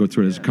counsel to go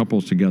through it as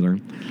couples together.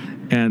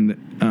 And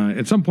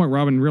at some point,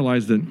 Robin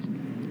realized that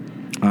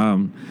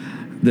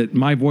that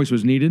my voice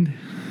was needed,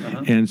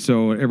 and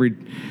so every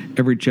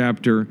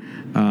chapter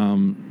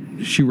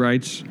she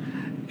writes,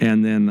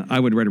 and then I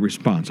would write a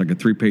response, like a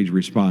 3-page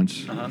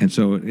response, and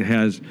so it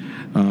has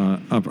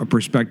a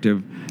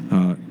perspective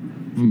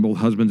from both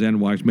husbands and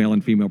wives, male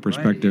and female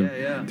perspective,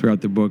 throughout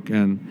the book.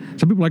 And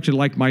some people actually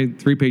like my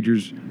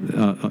 3-pagers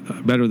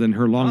better than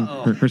her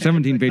her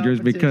 17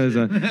 pagers because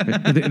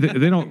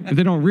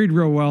they don't read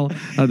real well.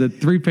 The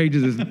 3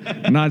 pages is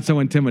not so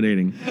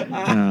intimidating.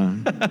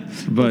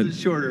 But it's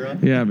shorter, huh?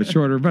 Yeah, but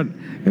shorter. But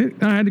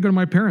I had to go to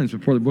my parents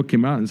before the book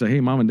came out and say,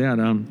 "Hey, Mom and Dad,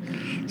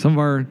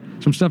 some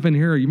stuff in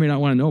here you may not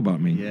want to know about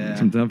me.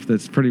 Some stuff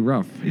that's pretty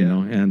rough, you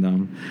know."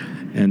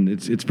 And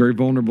it's very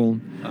vulnerable.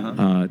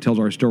 It tells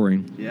our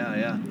story. Yeah.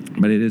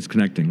 But it is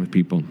connecting with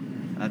people.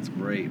 That's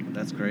great.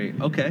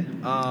 Okay.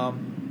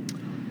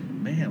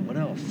 Man, what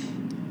else?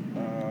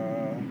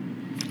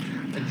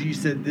 You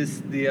said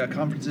the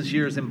conference this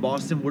year is in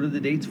Boston. What are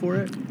the dates for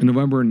it?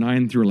 November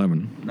 9 through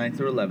 11. 9th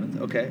through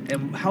 11th. Okay.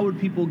 And how would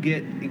people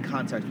get in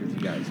contact with you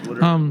guys?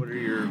 What are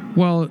your...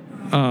 Well,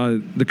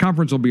 the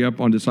conference will be up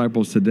on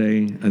Disciples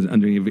Today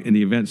in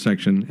the event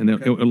section, and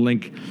it'll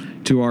link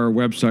to our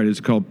website.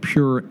 It's called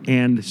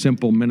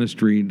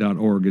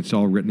pureandsimpleministry.org. It's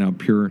all written out,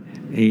 pure,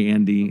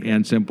 A-N-D,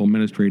 and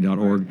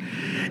simpleministry.org.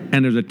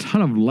 And there's a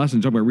ton of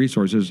lessons, talking about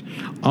resources.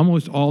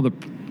 Almost all the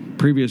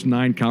previous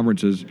 9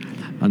 conferences.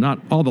 Not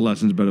all the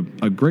lessons, but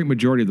a great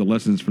majority of the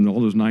lessons from all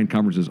those 9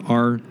 conferences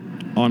are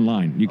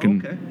online. You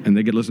can, and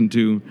they get listened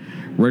to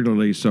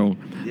regularly. So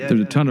there's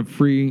a ton of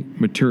free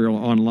material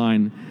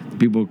online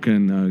people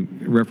can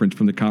reference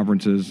from the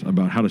conferences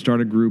about how to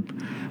start a group,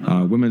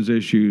 women's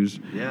issues,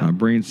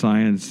 brain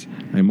science,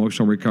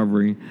 emotional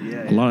recovery.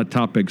 A lot of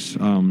topics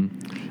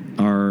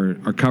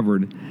are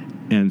covered,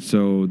 and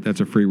so that's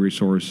a free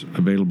resource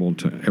available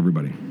to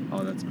everybody.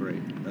 Oh, that's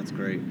great. That's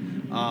great.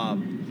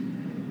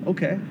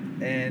 Okay.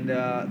 And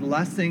the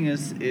last thing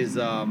is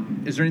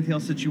there anything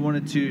else that you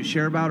wanted to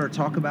share about or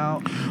talk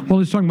about? Well,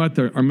 let's talk about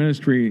our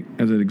ministry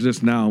as it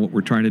exists now, what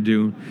we're trying to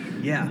do.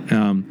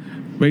 Yeah.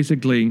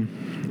 Basically,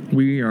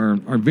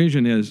 our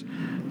vision is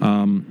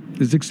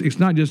it's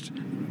not just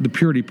the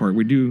purity part.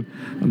 We do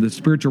the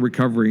spiritual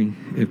recovery.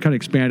 It kind of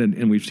expanded,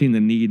 and we've seen the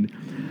need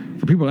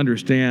for people to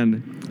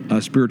understand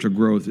spiritual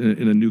growth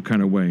in a new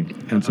kind of way.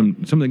 And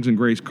some things in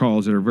Grace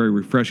Calls that are very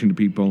refreshing to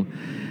people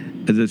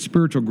is that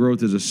spiritual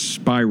growth is a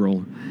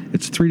spiral.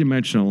 It's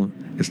 3-dimensional.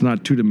 It's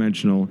not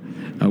 2-dimensional.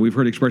 We've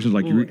heard expressions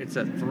like... it's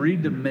a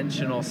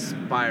 3-dimensional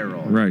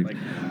spiral. Right. Like,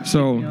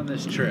 so take me on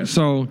this trip.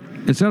 So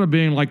instead of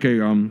being like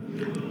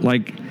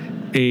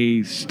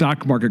a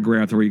stock market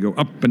graph where you go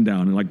up and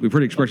down, and like we've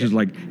heard expressions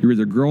like you're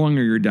either growing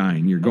or you're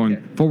dying. You're going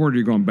forward or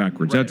you're going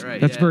backwards. That's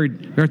very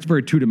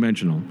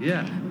 2-dimensional.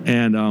 Yeah.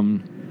 And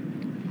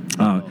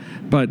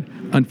but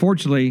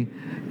unfortunately,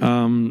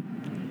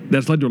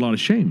 that's led to a lot of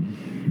shame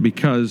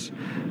because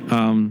I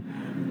don't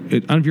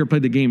know if you ever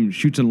played the game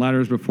Chutes and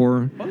Ladders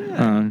before. Oh,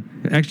 yeah.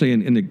 Actually,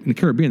 in the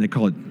Caribbean, they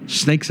call it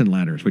snakes and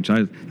ladders, which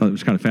I thought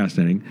was kind of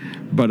fascinating.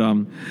 But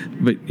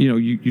you know,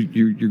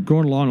 you're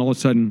going along, all of a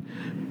sudden,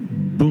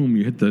 boom,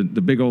 you hit the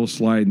big old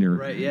slide, and you're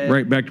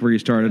right back to where you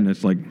started, and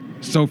it's like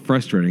so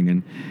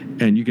frustrating,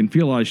 and you can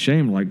feel a lot of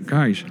shame, like,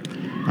 gosh,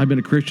 I've been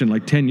a Christian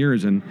like 10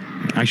 years, and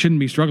I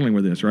shouldn't be struggling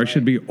with this, or I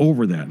should be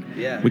over that.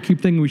 Yeah. We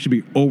keep thinking we should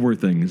be over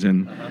things,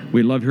 and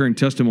we love hearing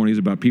testimonies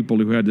about people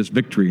who had this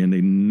victory, and they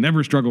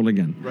never struggled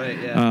again. Right,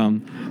 yeah.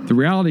 The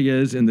reality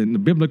is, and the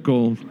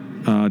biblical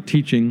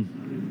teaching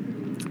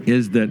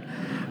is that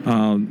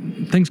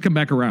things come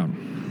back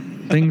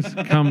around. Things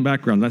come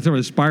back around. That's where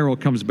the spiral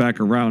comes back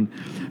around.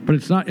 But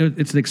it's not.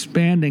 It's an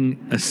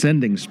expanding,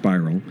 ascending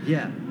spiral.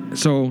 Yeah.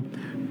 So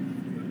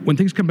when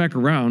things come back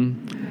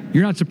around,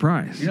 you're not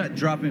surprised. You're not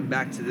dropping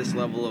back to this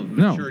level of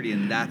maturity,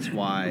 and that's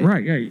why.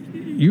 Right. Yeah.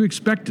 You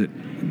expect it.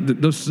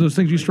 Those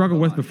things you struggled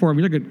with before. I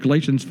mean, look at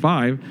Galatians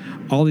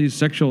 5. All these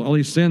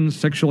sins,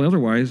 sexual and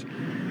otherwise.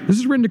 This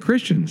is written to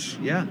Christians,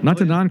 not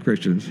to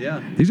non-Christians.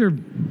 Yeah. These are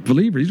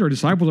believers. These are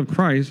disciples of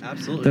Christ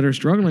that are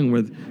struggling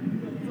with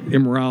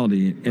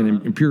immorality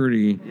and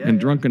impurity and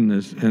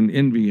drunkenness and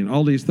envy and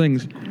all these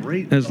things.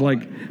 Great. It's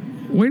like,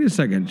 wait a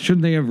second,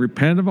 shouldn't they have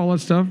repented of all that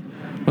stuff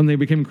when they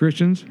became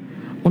Christians?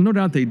 Well, no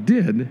doubt they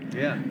did.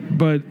 Yeah.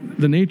 But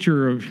the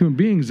nature of human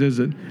beings is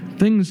that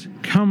things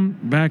come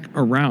back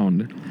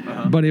around.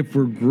 But if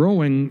we're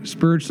growing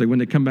spiritually when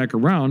they come back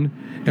around,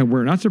 and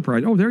we're not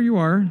surprised, oh, there you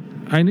are.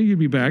 I knew you'd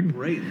be back.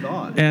 Great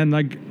thought. And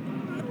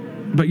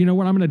but you know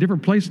what? I'm in a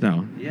different place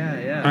now.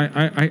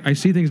 Yeah. I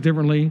see things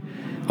differently.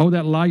 Oh,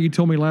 that lie you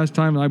told me last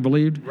time and I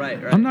believed. Right.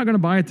 I'm not going to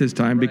buy it this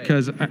time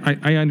because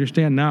I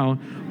understand now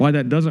why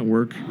that doesn't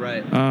work.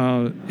 Right.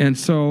 And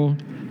so,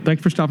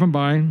 thanks for stopping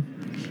by.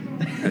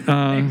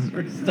 Thanks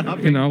for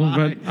stopping you know,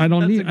 by. but I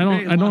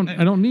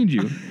don't need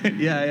you.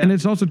 Yeah. And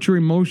it's also true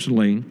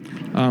emotionally.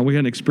 We had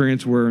an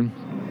experience where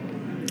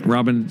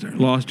Robin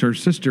lost her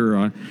sister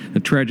in a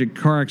tragic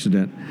car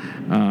accident,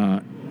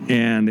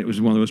 and it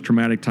was one of those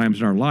traumatic times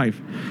in our life.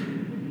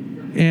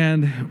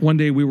 And one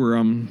day we were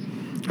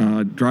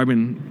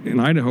driving in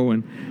Idaho,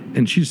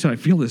 and she said, I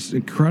feel this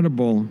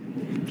incredible,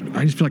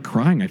 I just feel like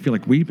crying. I feel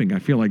like weeping. I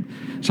feel like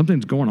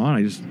something's going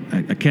on.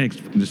 I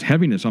can't, this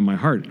heaviness on my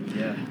heart.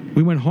 Yeah.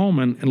 We went home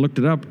and looked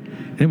it up,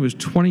 and it was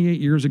 28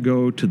 years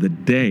ago to the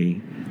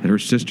day that her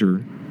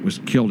sister was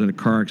killed in a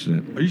car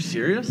accident. Are you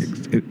serious?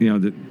 You know,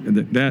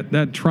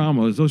 that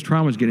trauma, those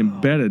traumas get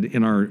embedded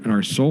in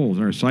our souls,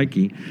 in our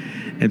psyche.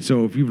 And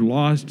so if you've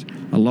lost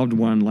a loved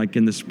one, like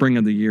in the spring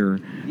of the year,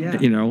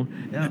 you know,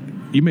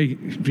 you may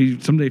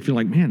someday feel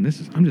like, man,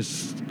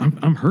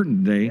 I'm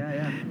hurting today.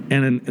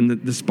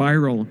 And the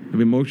spiral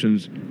of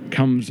emotions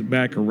comes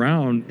back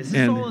around. Is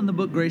this all in the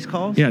book Grace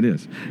Calls? Yeah, it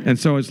is. And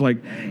so it's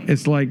like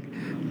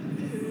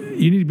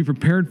you need to be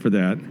prepared for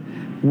that.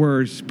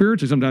 Where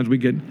spiritually, sometimes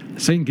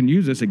Satan can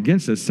use this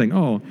against us, saying,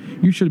 "Oh,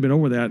 you should have been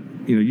over that.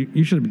 You know,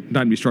 you should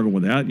not be struggling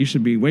with that. You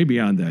should be way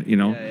beyond that." You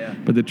know. Yeah.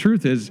 But the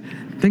truth is,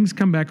 things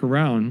come back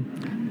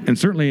around, and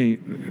certainly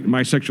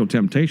my sexual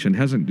temptation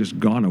hasn't just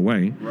gone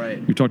away.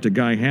 Right. You talk to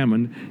Guy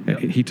Hammond;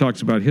 he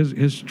talks about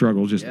his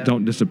struggles just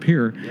don't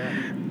disappear. Yeah.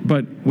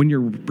 But when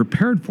you're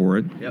prepared for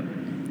it,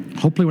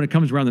 hopefully, when it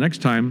comes around the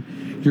next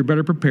time, you're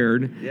better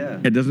prepared. Yeah.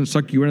 It doesn't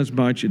suck you in as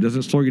much. It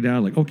doesn't slow you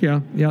down. Like, okay,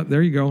 yeah,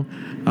 there you go.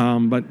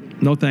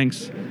 But no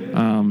thanks.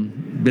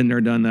 Been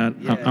there, done that.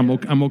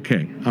 I'm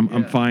okay.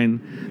 I'm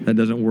fine. That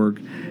doesn't work.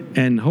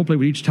 And hopefully,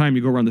 with each time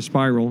you go around the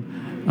spiral,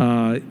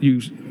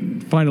 you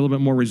find a little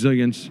bit more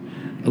resilience,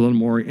 a little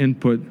more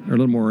input, or a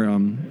little more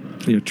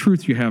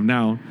truth you have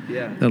now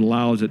that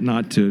allows it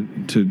not to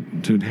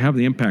have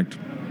the impact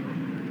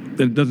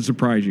that it doesn't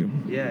surprise you.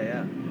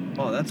 Yeah.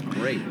 Oh, that's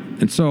great.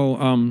 And so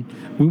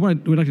we'd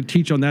like to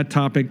teach on that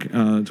topic.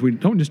 So we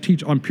don't just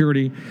teach on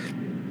purity.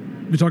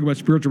 We talk about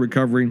spiritual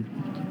recovery,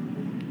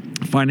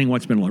 finding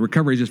what's been lost.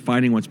 Recovery is just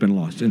finding what's been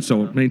lost. And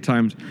so many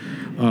times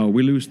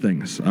we lose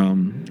things.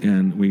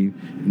 And we,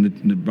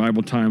 in the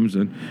Bible times,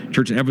 the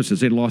church in Ephesus,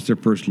 they lost their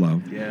first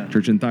love. Yeah.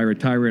 Church in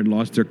Thyatira had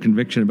lost their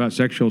conviction about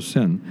sexual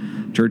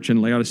sin. Church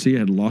in Laodicea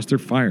had lost their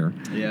fire.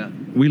 Yeah.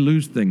 We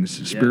lose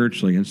things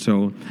spiritually. And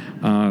so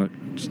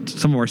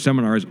some of our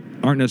seminars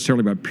aren't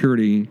necessarily about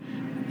purity.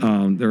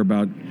 They're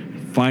about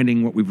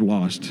finding what we've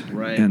lost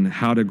and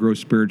how to grow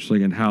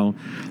spiritually, and how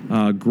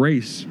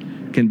grace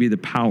can be the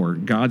power.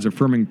 God's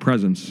affirming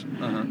presence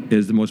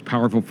is the most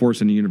powerful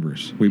force in the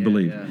universe, we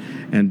believe.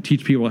 And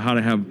teach people how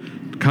to have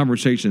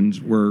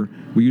conversations where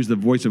we use the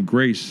voice of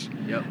grace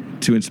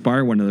to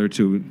inspire one another,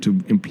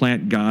 to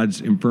implant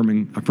God's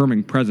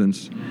affirming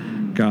presence,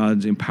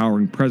 God's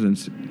empowering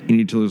presence in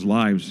each other's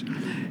lives.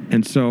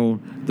 And so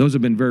those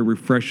have been very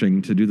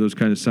refreshing to do those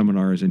kind of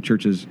seminars in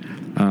churches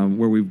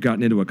where we've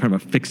gotten into a kind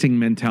of a fixing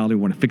mentality.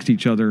 We want to fix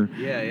each other.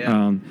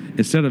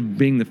 Instead of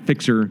being the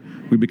fixer,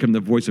 we become the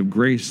voice of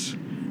grace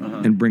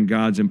and bring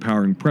God's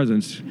empowering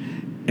presence.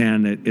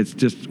 And it's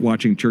just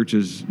watching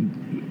churches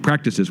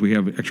practices. We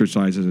have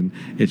exercises, and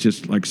it's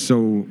just like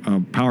so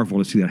powerful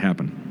to see that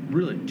happen.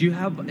 Really? Do you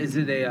have, is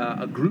it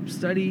a group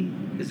study?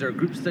 Is there a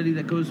group study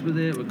that goes with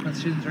it, with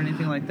questions or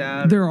anything like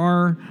that? There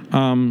are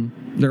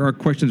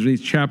questions in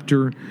each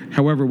chapter.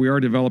 However, we are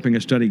developing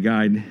a study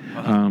guide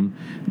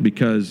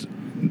because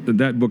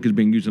that book is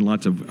being used in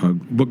lots of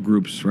book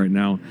groups right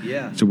now.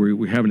 Yeah. So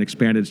we have an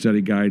expanded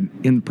study guide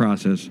in the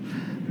process,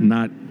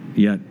 not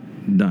yet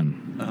done.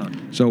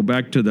 So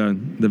back to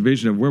the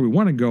vision of where we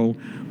want to go,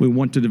 we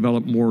want to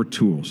develop more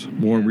tools,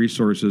 more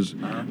resources.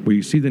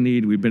 We see the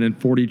need. We've been in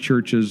 40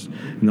 churches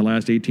in the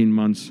last 18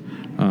 months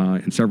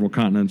in several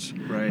continents.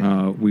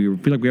 We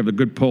feel like we have a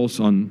good pulse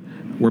on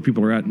where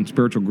people are at in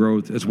spiritual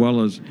growth as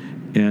well as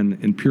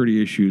in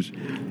purity issues.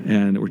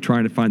 And we're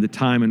trying to find the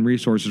time and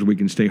resources we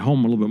can stay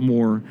home a little bit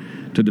more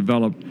to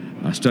develop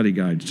study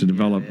guides, to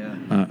develop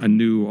a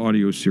new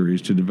audio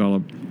series, to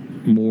develop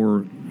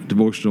more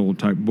devotional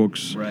type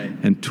books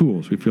and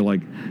tools. We feel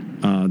like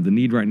the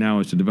need right now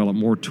is to develop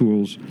more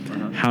tools,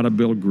 how to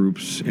build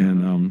groups,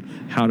 and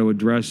how to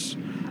address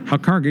how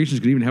congregations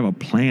can even have a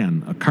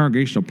plan, a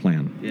congregational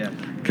plan.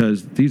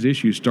 Because these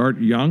issues start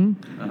young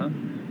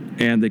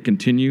and they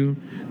continue.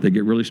 They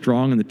get really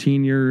strong in the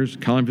teen years,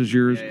 college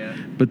years,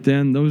 but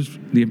then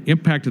the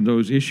impact of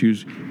those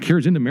issues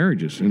carries into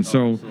marriages. And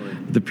so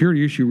the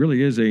purity issue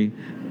really is a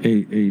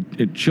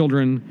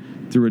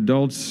children through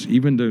adults,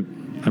 even to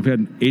I've had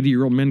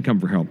 80-year-old men come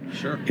for help.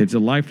 It's a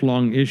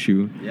lifelong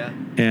issue,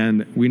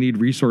 and we need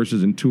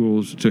resources and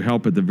tools to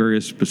help at the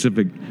various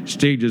specific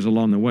stages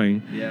along the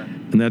way.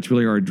 And that's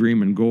really our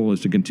dream and goal,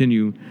 is to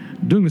continue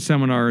doing the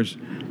seminars,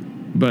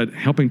 but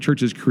helping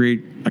churches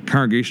create a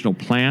congregational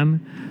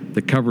plan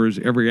that covers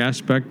every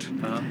aspect,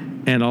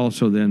 and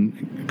also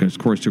then, of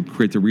course, to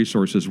create the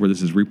resources where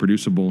this is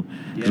reproducible,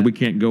 because we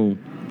can't go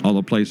all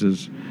the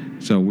places.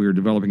 So we're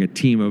developing a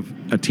team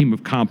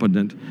of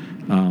competent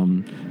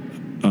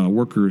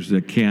workers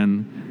that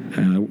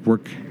can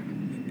work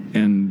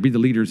and be the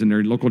leaders in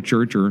their local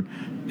church or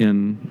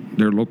in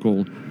their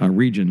local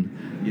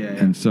region.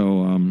 And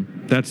so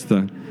that's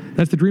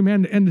the dream,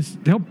 and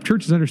to help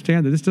churches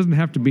understand that this doesn't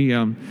have to be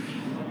an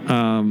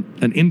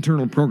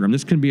internal program.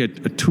 This can be a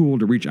tool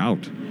to reach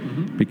out,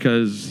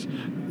 because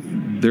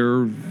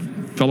their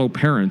fellow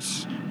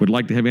parents would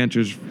like to have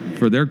answers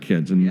for their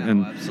kids,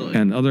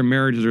 and other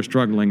marriages are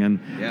struggling, and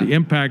the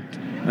impact.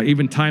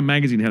 Even Time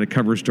Magazine had a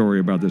cover story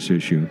about this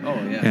issue.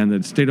 And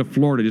the state of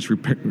Florida just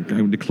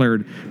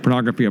declared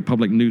pornography a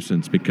public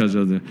nuisance because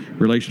of the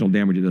relational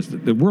damage it does.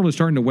 The world is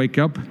starting to wake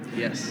up.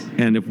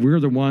 And if we're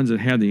the ones that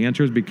have the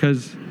answers,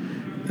 because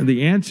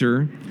the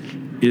answer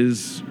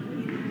is,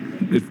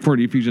 for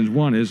Ephesians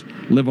 1, is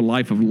live a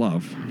life of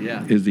love,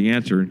 is the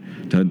answer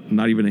to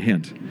not even a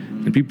hint.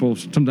 And people,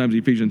 sometimes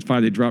Ephesians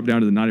 5, they drop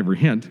down to the not even a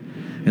hint,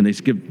 and they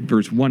skip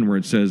verse 1 where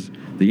it says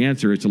the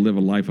answer is to live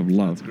a life of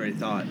love. That's a great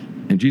thought.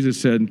 And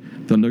Jesus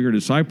said, they'll know your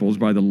disciples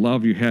by the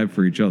love you have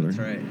for each other. That's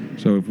right.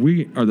 So if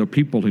we are the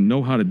people who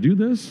know how to do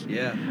this,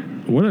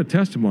 what a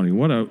testimony,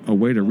 what a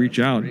way to reach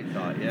out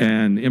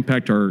and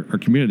impact our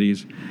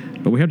communities.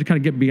 But we have to kind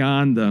of get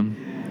beyond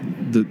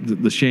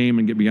the shame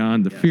and get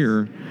beyond the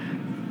fear.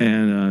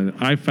 And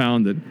I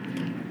found that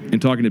in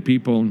talking to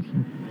people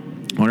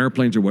on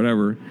airplanes or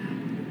whatever,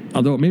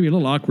 although it may be a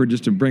little awkward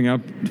just to bring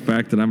up the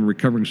fact that I'm a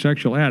recovering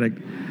sexual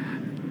addict,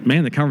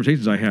 man, the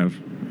conversations I have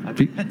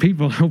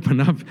People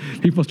open up.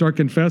 People start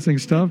confessing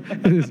stuff.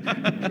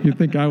 You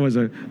think I was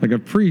like a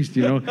priest,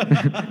 and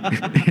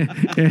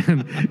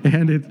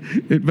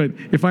But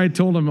if I had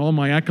told them all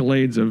my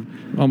accolades of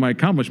all my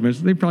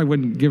accomplishments, they probably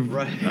wouldn't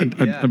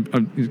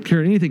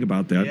care anything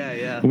about that.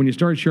 Yeah. But when you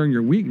start sharing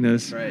your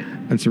weakness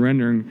and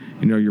surrendering,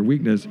 your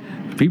weakness,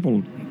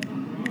 people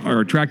are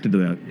attracted to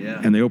that,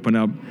 and they open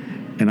up.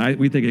 And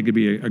we think it could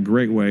be a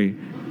great way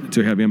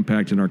to have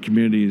impact in our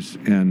communities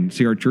and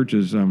see our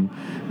churches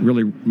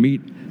really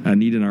meet a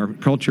need in our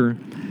culture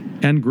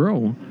and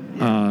grow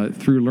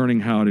through learning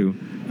how to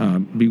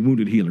be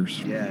wounded healers.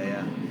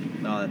 Yeah.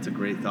 No, that's a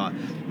great thought.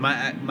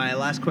 My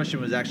last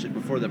question was actually,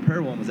 before the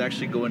prayer one, was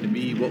actually going to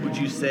be, what would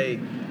you say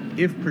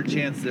if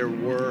perchance there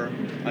were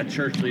a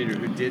church leader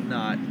who did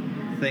not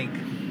think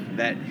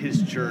that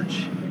his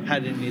church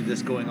had any of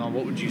this going on?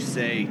 What would you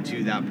say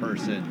to that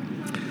person?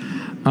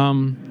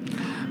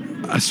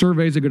 A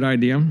survey is a good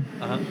idea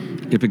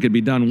if it could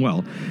be done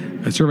well.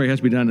 A survey has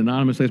to be done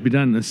anonymously, has to be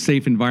done in a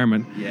safe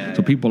environment,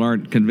 so people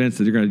aren't convinced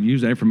that they're going to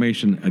use that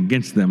information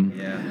against them.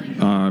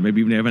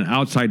 Maybe even have an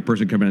outside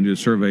person come in and do a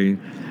survey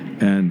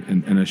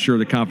and assure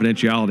the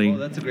confidentiality. Oh,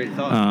 that's a great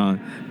thought.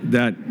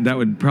 That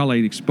would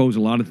probably expose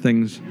a lot of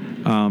things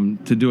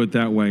to do it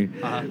that way.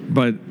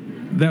 But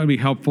that would be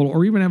helpful.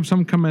 Or even have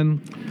some come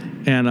in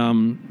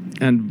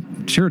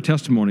and share a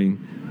testimony,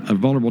 a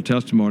vulnerable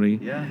testimony,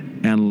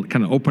 and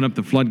kind of open up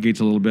the floodgates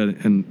a little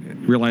bit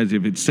and realize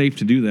if it's safe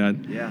to do that.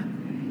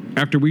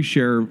 After we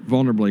share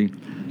vulnerably,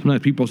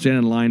 sometimes people stand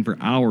in line for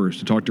hours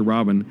to talk to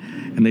Robin,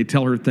 and they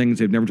tell her things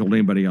they've never told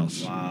anybody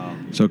else. Wow.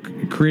 So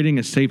creating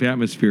a safe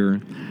atmosphere,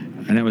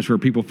 an atmosphere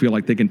where people feel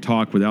like they can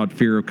talk without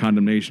fear of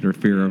condemnation or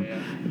fear of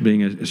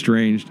being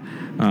estranged,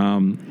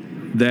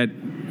 that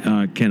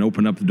can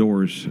open up the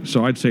doors.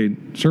 So I'd say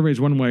survey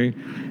is one way.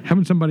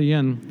 Having somebody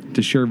in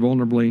to share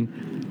vulnerably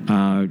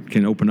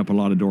can open up a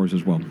lot of doors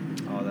as well.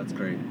 Oh, that's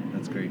great.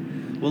 That's great.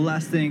 Well,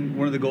 last thing,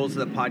 one of the goals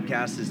of the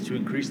podcast is to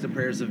increase the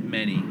prayers of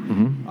many.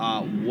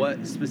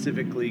 What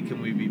specifically can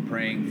we be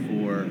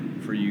praying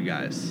for you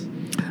guys?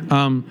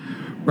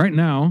 Right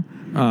now,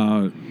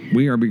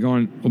 we'll be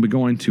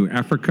going to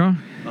Africa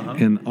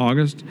in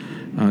August,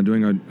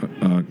 doing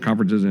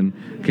conferences in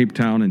Cape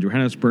Town and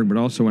Johannesburg, but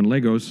also in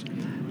Lagos,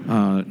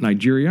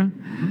 Nigeria,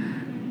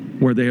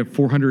 where they have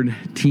 400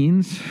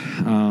 teens.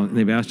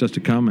 They've asked us to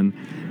come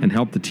and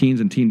help the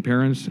teens and teen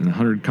parents and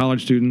 100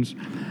 college students.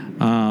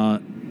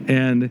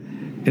 And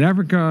in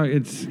Africa,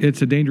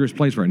 it's a dangerous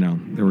place right now.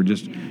 There were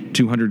just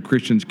 200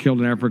 Christians killed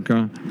in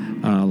Africa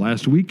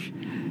last week.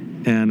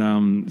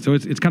 And so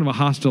it's kind of a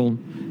hostile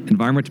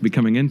environment to be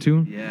coming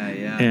into.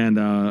 And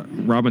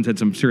Robin's had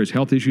some serious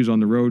health issues on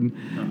the road.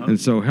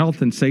 And so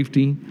health and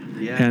safety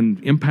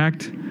and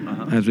impact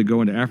as we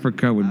go into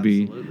Africa would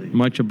be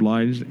much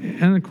obliged.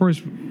 And, of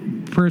course,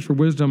 prayers for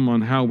wisdom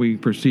on how we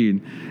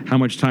proceed, how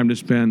much time to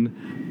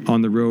spend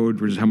on the road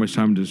versus how much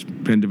time to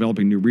spend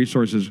developing new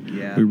resources.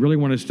 We really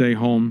want to stay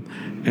home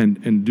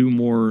and do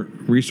more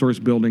resource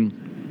building.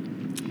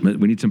 But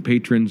we need some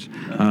patrons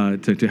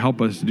to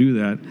help us do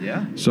that,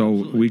 so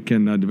we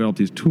can develop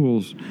these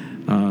tools,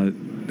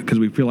 because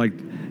we feel like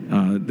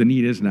the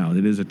need is now.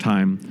 It is a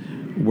time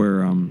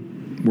where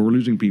we're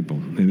losing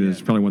people. It is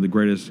probably one of the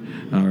greatest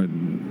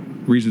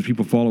reasons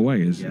people fall away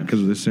is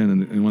because of this sin,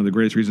 and one of the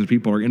greatest reasons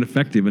people are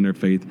ineffective in their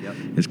faith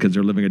is because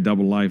they're living a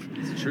double life.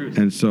 It's true.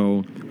 And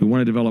so we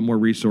want to develop more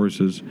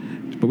resources,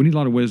 but we need a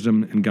lot of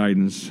wisdom and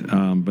guidance.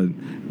 But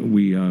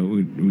we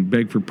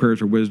beg for prayers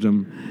for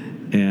wisdom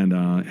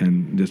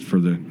and just for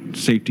the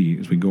safety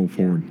as we go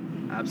forward.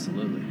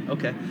 Absolutely.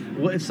 Okay.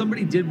 Well, if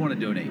somebody did want to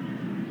donate,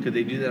 could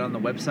they do that on the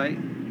website?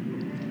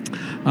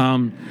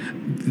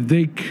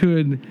 They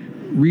could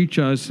reach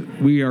us.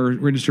 We are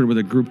registered with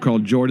a group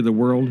called Joy to the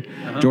World,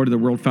 Joy to the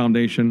World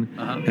Foundation,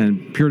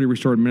 and Purity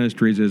Restored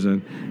Ministries is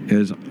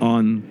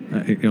on.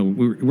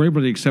 We're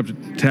able to accept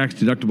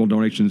tax-deductible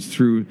donations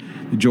through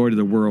the Joy to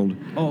the World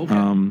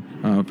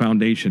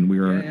Foundation. We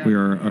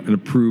are an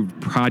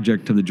approved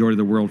project of the Joy to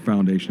the World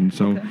Foundation.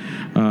 So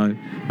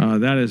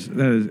that is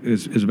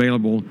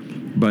available,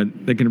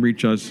 but they can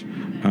reach us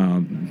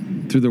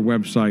through their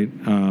website.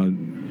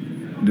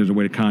 There's a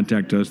way to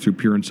contact us through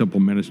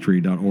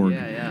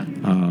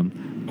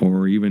pureandsimpleministry.org.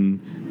 Or even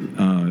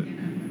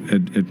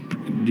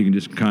you can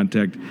just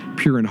contact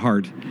Pure in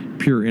Heart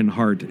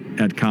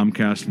at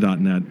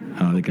Comcast.net.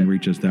 They can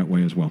reach us that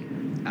way as well.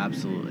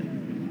 Absolutely.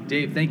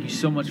 Dave, thank you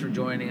so much for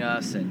joining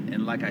us.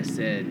 And like I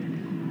said,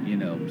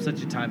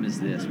 such a time as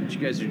this, what you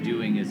guys are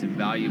doing is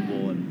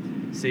invaluable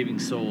and saving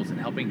souls and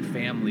helping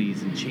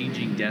families and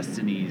changing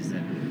destinies.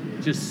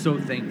 And just so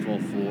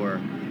thankful for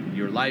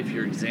your life,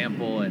 your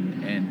example,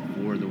 and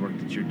for the work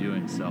that you're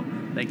doing. So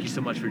thank you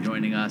so much for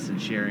joining us and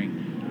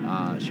sharing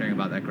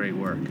about that great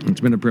work.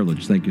 It's been a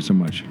privilege. Thank you so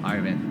much. All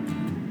right, man.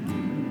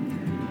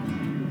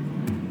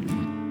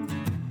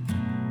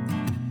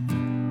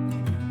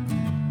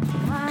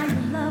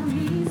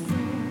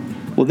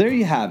 Well, there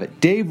you have it.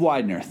 Dave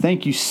Weidner,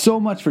 thank you so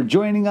much for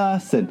joining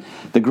us and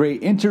the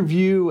great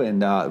interview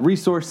and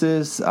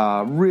resources.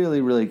 Really,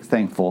 really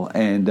thankful.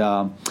 And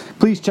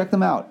please check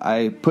them out.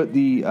 I put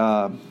the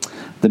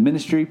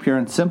ministry, Pure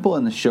and Simple,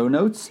 in the show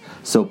notes.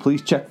 So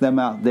please check them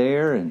out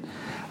there and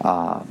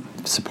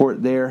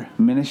support their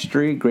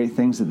ministry, great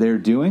things that they're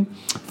doing.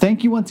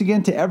 Thank you once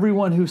again to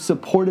everyone who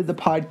supported the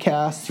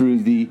podcast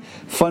through the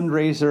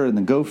fundraiser and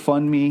the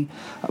GoFundMe.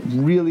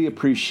 Really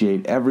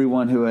appreciate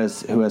everyone who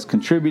has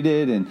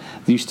contributed, and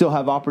if you still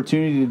have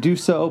opportunity to do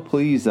so,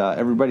 please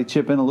everybody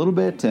chip in a little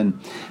bit, and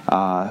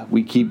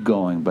we keep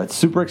going. But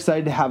super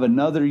excited to have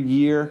another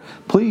year.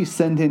 Please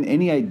send in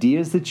any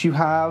ideas that you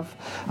have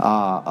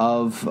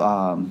of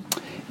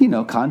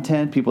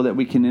content, people that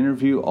we can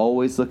interview,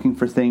 always looking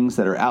for things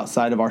that are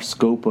outside of our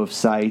scope of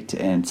sight.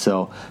 And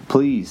so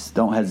please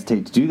don't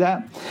hesitate to do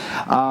that.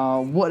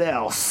 What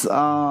else?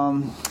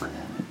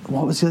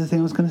 What was the other thing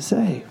I was going to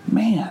say?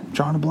 Man,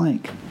 drawing a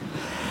blank.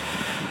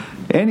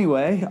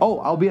 Anyway,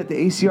 I'll be at the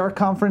ACR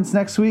conference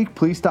next week.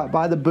 Please stop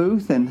by the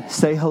booth and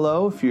say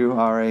hello if you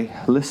are a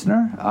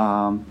listener.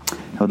 I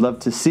would love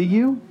to see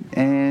you.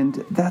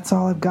 And that's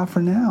all I've got for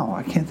now.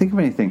 I can't think of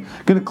anything.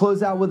 Going to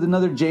close out with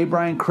another J.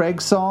 Brian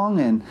Craig song.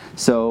 And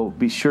so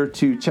be sure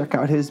to check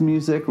out his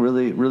music.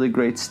 Really, really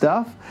great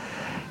stuff.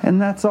 And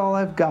that's all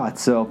I've got.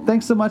 So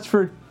thanks so much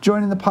for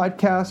joining the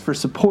podcast, for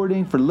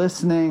supporting, for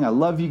listening. I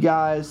love you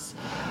guys.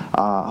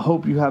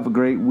 Hope you have a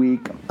great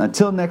week.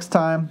 Until next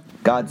time,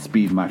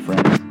 Godspeed, my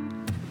friends.